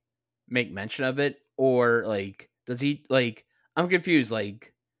like make mention of it, or like does he like? I'm confused.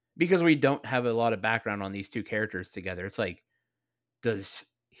 Like because we don't have a lot of background on these two characters together. It's like, does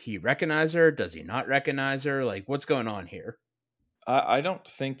he recognize her? Does he not recognize her? Like what's going on here? I don't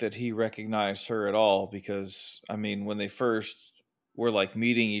think that he recognized her at all because, I mean, when they first were like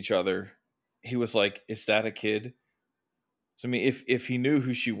meeting each other, he was like, "Is that a kid?" So, I mean, if he knew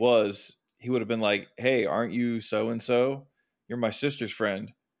who she was, he would have been like, "Hey, aren't you so and so? You're my sister's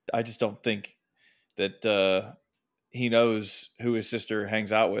friend." I just don't think that he knows who his sister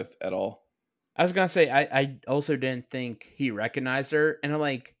hangs out with at all. I was gonna say I also didn't think he recognized her, and I'm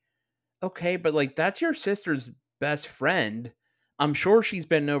like, okay, but like that's your sister's best friend. I'm sure she's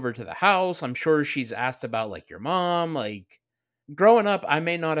been over to the house. I'm sure she's asked about like your mom. Like growing up, I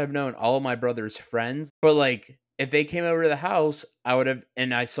may not have known all of my brother's friends, but like if they came over to the house, I would have,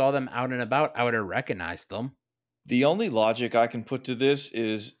 and I saw them out and about, I would have recognized them. The only logic I can put to this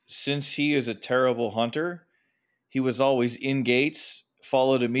is since he is a terrible hunter, he was always in gates,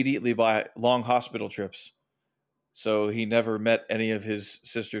 followed immediately by long hospital trips. So he never met any of his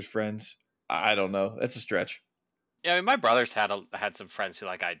sister's friends. I don't know. That's a stretch. Yeah, I mean, my brother's had some friends who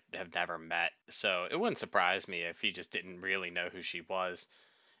like I have never met, so it wouldn't surprise me if he just didn't really know who she was.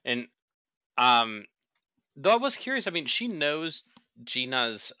 And um, though I was curious, I mean, she knows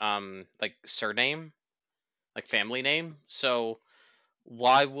Gina's like surname, like family name. So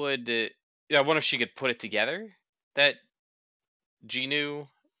why would yeah? I wonder if she could put it together that Ginu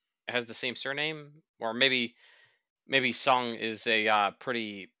has the same surname, or maybe Song is a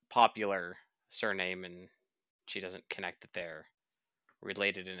pretty popular surname and she doesn't connect that they're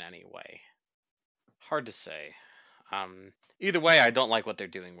related in any way. Hard to say. Either way, I don't like what they're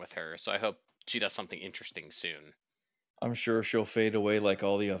doing with her, so I hope she does something interesting soon. I'm sure she'll fade away like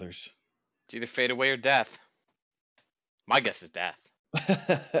all the others. It's either fade away or death. My guess is death.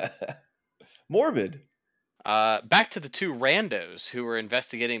 Morbid. Back to the two randos who were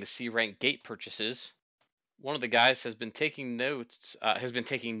investigating the C rank gate purchases. One of the guys has been taking notes. Has been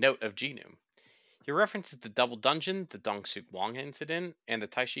taking note of Genu. He references the double dungeon, the Dong-suk Wong incident, and the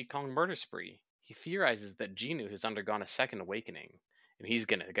Taishi Kong murder spree. He theorizes that Genu has undergone a second awakening, and he's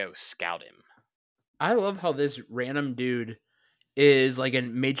gonna go scout him. I love how this random dude is like a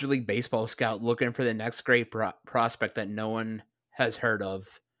Major League Baseball scout looking for the next great prospect that no one has heard of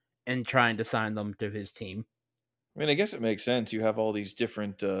and trying to sign them to his team. I mean, I guess it makes sense. You have all these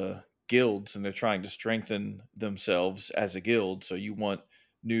different guilds, and they're trying to strengthen themselves as a guild. So you want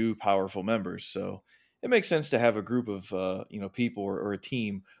new, powerful members. So it makes sense to have a group of people or a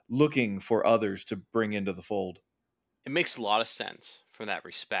team looking for others to bring into the fold. It makes a lot of sense from that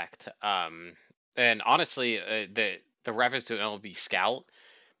respect. And honestly, the reference to an MLB scout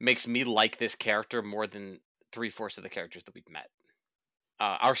makes me like this character more than 3/4 of the characters that we've met.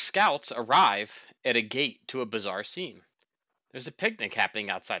 Our scouts arrive at a gate to a bizarre scene. There's a picnic happening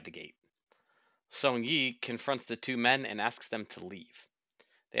outside the gate. Song Yi confronts the two men and asks them to leave.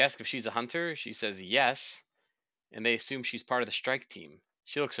 They ask if she's a hunter. She says yes, and they assume she's part of the strike team.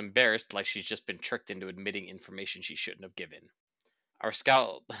 She looks embarrassed, like she's just been tricked into admitting information she shouldn't have given. Our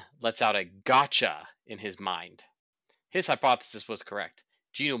scout lets out a gotcha in his mind. His hypothesis was correct.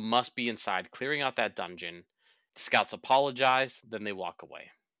 Gino must be inside clearing out that dungeon. The scouts apologize, then they walk away.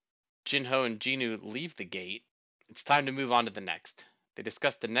 Jinho and Jinu leave the gate. It's time to move on to the next. They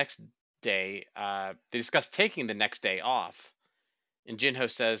discuss the next day. They discuss taking the next day off, and Jinho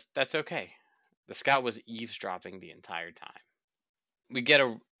says that's okay. The scout was eavesdropping the entire time. We get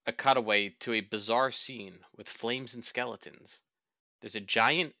a cutaway to a bizarre scene with flames and skeletons. There's a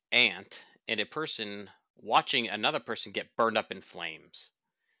giant ant and a person watching another person get burned up in flames.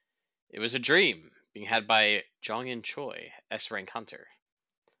 It was a dream being had by Jongin Choi, S-rank hunter.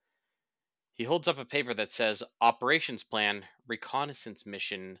 He holds up a paper that says Operations Plan Reconnaissance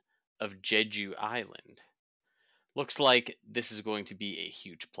Mission of Jeju Island. Looks like this is going to be a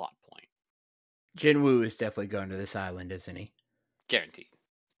huge plot point. Jinwoo is definitely going to this island, isn't he? Guaranteed.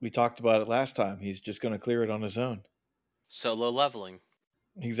 We talked about it last time. He's just going to clear it on his own. Solo leveling.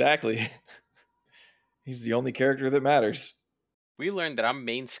 Exactly. He's the only character that matters. We learned that our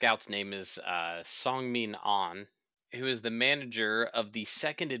main scout's name is Songmin An, who is the manager of the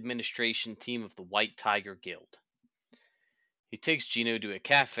second administration team of the White Tiger Guild. He takes Gino to a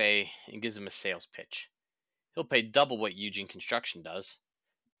cafe and gives him a sales pitch. He'll pay double what Eugene Construction does.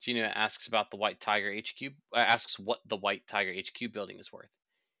 Gino asks about the White Tiger HQ, asks what the White Tiger HQ building is worth.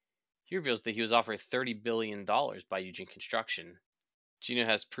 He reveals that he was offered $30 billion by Eugene Construction. Gino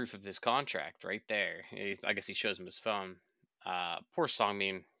has proof of his contract right there. I guess he shows him his phone. Poor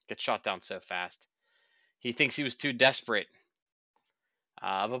Songmin gets shot down so fast. He thinks he was too desperate.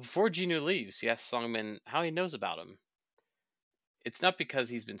 But before Gino leaves, he asks Songmin how he knows about him. It's not because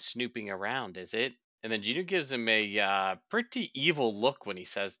he's been snooping around, is it? And then Gino gives him a pretty evil look when he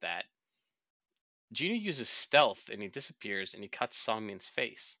says that. Gino uses stealth and he disappears and he cuts Songmin's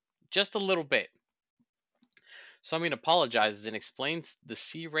face. Just a little bit. Songmin apologizes and explains the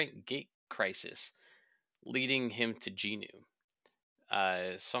C-rank gate crisis, leading him to Gino.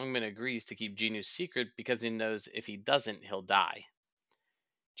 Songmin agrees to keep Gino's secret because he knows if he doesn't, he'll die.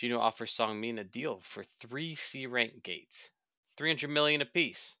 Gino offers Songmin a deal for 3 C-rank gates, 300 million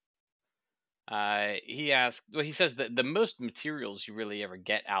apiece. He says that the most materials you really ever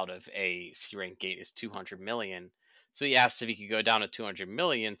get out of a C-rank gate is 200 million. So he asks if he could go down to 200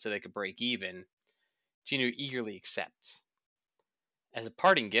 million so they could break even. Gino eagerly accepts. As a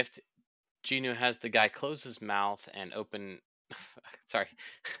parting gift, Gino has the guy close his mouth and open. Sorry,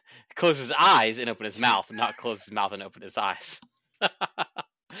 close his eyes and open his mouth, not close his mouth and open his eyes.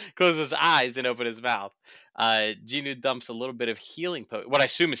 Close his eyes and open his mouth. Gino dumps a little bit of healing potion. What I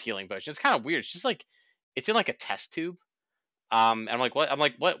assume is healing potion. It's kind of weird. It's just like it's in like a test tube. And I'm like,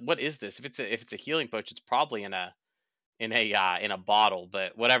 what? What is this? If it's a healing potion, it's probably in a bottle.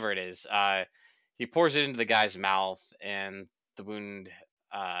 But whatever it is, he pours it into the guy's mouth, and the wound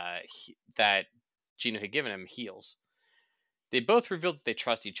that Gino had given him heals. They both reveal that they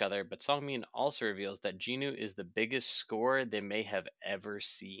trust each other, but Songmin also reveals that Gino is the biggest scorer they may have ever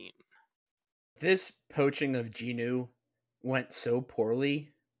seen. This poaching of Gino went so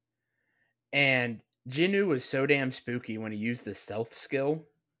poorly, and Gino was so damn spooky when he used the stealth skill.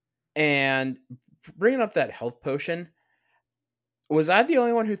 And bringing up that health potion, was I the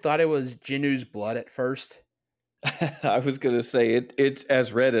only one who thought it was Gino's blood at first? I was going to say it's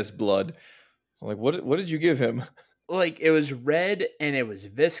as red as blood. So like, what did you give him? Like, it was red and it was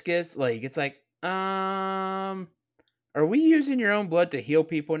viscous. Like, it's like, are we using your own blood to heal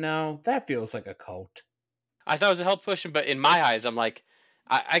people now? That feels like a cult. I thought it was a health potion, but in my eyes, I'm like,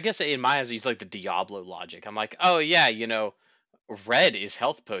 I guess in my eyes, I use like the Diablo logic. I'm like, oh yeah, red is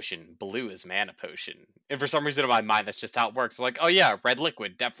health potion, blue is mana potion. And for some reason in my mind, that's just how it works. I'm like, oh yeah, red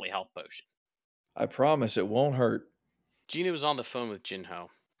liquid, definitely health potion. I promise it won't hurt. Gino was on the phone with Jinho.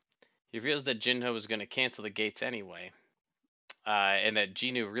 He reveals that Jinho was going to cancel the gates anyway, and that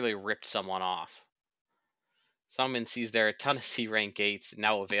Gino really ripped someone off. Songmin sees there are a ton of C-rank gates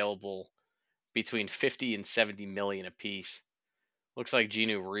now available between 50 and 70 million apiece. Looks like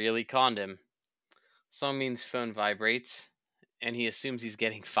Gino really conned him. Songmin's phone vibrates, and he assumes he's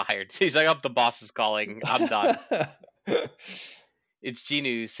getting fired. He's like, oh, the boss is calling. I'm done. It's Gino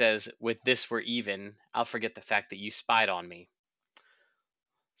who says, with this we're even. I'll forget the fact that you spied on me.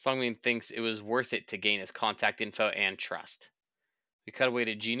 Sungmin thinks it was worth it to gain his contact info and trust. We cut away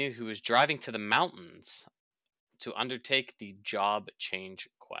to Jinu, who is driving to the mountains to undertake the job change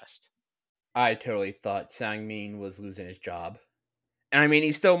quest. I totally thought Sangmin was losing his job. And I mean,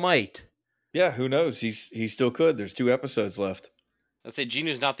 he still might. Yeah, who knows? He still could. There's 2 episodes left. Let's say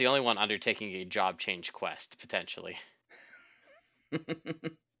Jinu's not the only one undertaking a job change quest, potentially.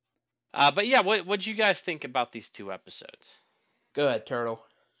 But yeah, what you guys think about these 2 episodes? Go ahead, Turtle.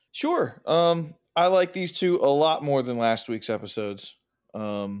 Sure. I like these 2 a lot more than last week's episodes.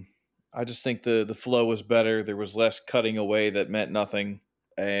 I just think the flow was better. There was less cutting away that meant nothing,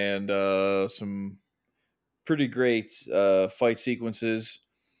 and some pretty great fight sequences.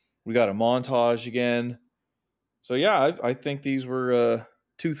 We got a montage again. So yeah, I think these were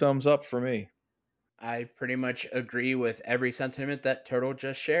 2 thumbs up for me. I pretty much agree with every sentiment that Turtle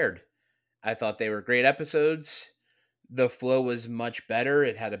just shared. I thought they were great episodes. The flow was much better.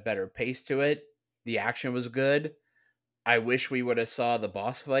 It had a better pace to it. The action was good. I wish we would have saw the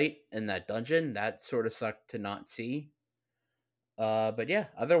boss fight in that dungeon. That sort of sucked to not see. But yeah,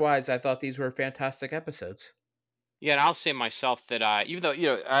 otherwise, I thought these were fantastic episodes. Yeah, and I'll say myself that even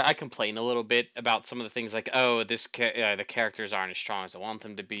though I complain a little bit about some of the things like, oh, the characters aren't as strong as I want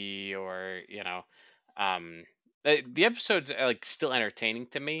them to be, or the episodes are like still entertaining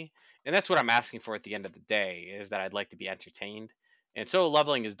to me, and that's what I'm asking for at the end of the day, is that I'd like to be entertained. And Solo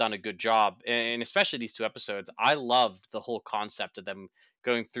Leveling has done a good job, and especially these 2 episodes. I loved the whole concept of them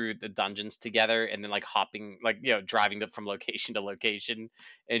going through the dungeons together, and then like hopping, like driving them from location to location,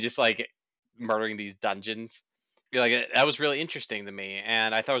 and just like murdering these dungeons. That was really interesting to me,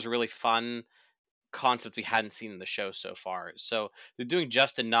 and I thought it was a really fun concept we hadn't seen in the show so far. So they're doing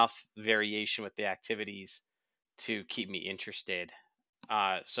just enough variation with the activities to keep me interested.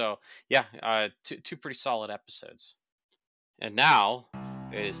 So yeah, 2 pretty solid episodes. And now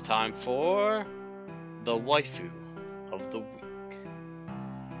it is time for the waifu of the week.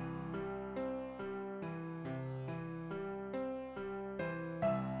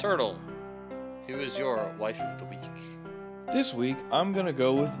 Turtle, who is your waifu of the week? This week, I'm going to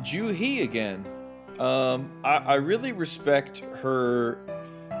go with Ju-hee again. I really respect her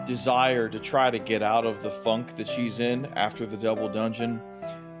desire to try to get out of the funk that she's in after the double dungeon.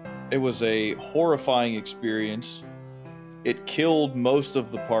 It was a horrifying experience. It killed most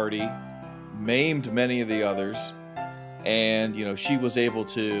of the party, maimed many of the others, and, she was able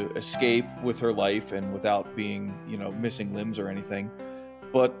to escape with her life and without being, missing limbs or anything.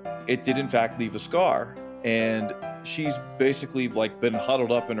 But it did in fact leave a scar, and she's basically been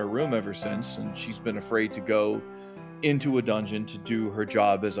huddled up in her room ever since, and she's been afraid to go into a dungeon to do her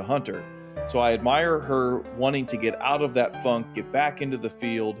job as a hunter. So I admire her wanting to get out of that funk, get back into the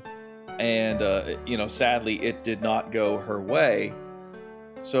field, and sadly it did not go her way.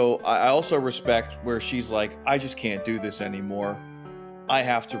 So I also respect where she's like, I just can't do this anymore. I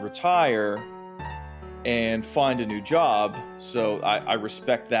have to retire and find a new job. So I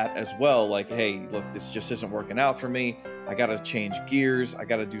respect that as well. Like, hey, look, this just isn't working out for me. I got to change gears. I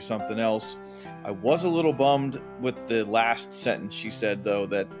got to do something else. I was a little bummed with the last sentence she said, though,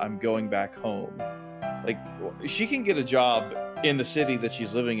 that I'm going back home. Like, she can get a job in the city that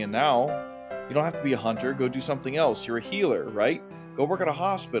she's living in now. You don't have to be a hunter. Go do something else. You're a healer, right? Go work at a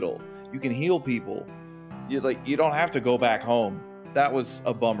hospital. You can heal people. You don't have to go back home. That was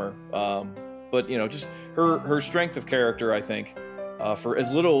a bummer. But just her strength of character, I think, for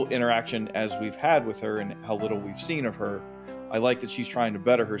as little interaction as we've had with her and how little we've seen of her, I like that she's trying to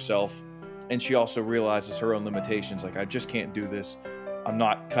better herself, and she also realizes her own limitations. Like, I just can't do this. I'm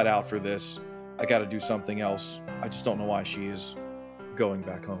not cut out for this. I got to do something else. I just don't know why she is going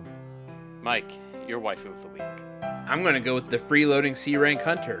back home. Mike, your waifu of the week. I'm going to go with the freeloading C rank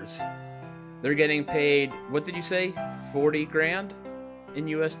hunters. They're getting paid, what did you say? 40 grand in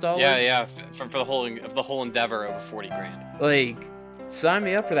US dollars? Yeah, for the whole endeavor, over 40 grand. Like, sign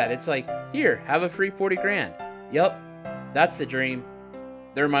me up for that. It's like, here, have a free 40 grand. Yup, that's the dream.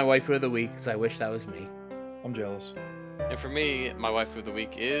 They're my waifu of the week, because I wish that was me. I'm jealous. And for me, my waifu of the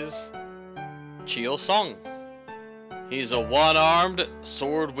week is Chio Song. He's a one-armed,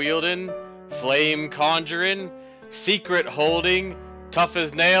 sword-wielding, flame-conjuring, secret-holding,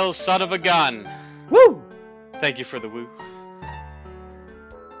 tough-as-nails son of a gun. Woo! Thank you for the woo.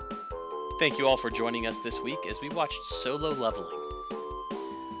 Thank you all for joining us this week as we watched Solo Leveling.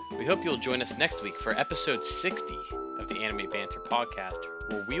 We hope you'll join us next week for episode 60 of the Anime Banter podcast,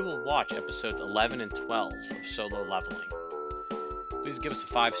 where we will watch episodes 11 and 12 of Solo Leveling. Please give us a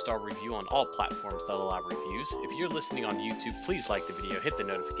 5-star review on all platforms that allow reviews. If you're listening on YouTube, please like the video, hit the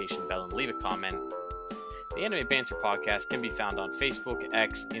notification bell, and leave a comment. The Anime Banter podcast can be found on Facebook,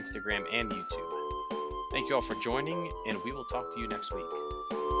 X, Instagram, and YouTube. Thank you all for joining, and we will talk to you next week.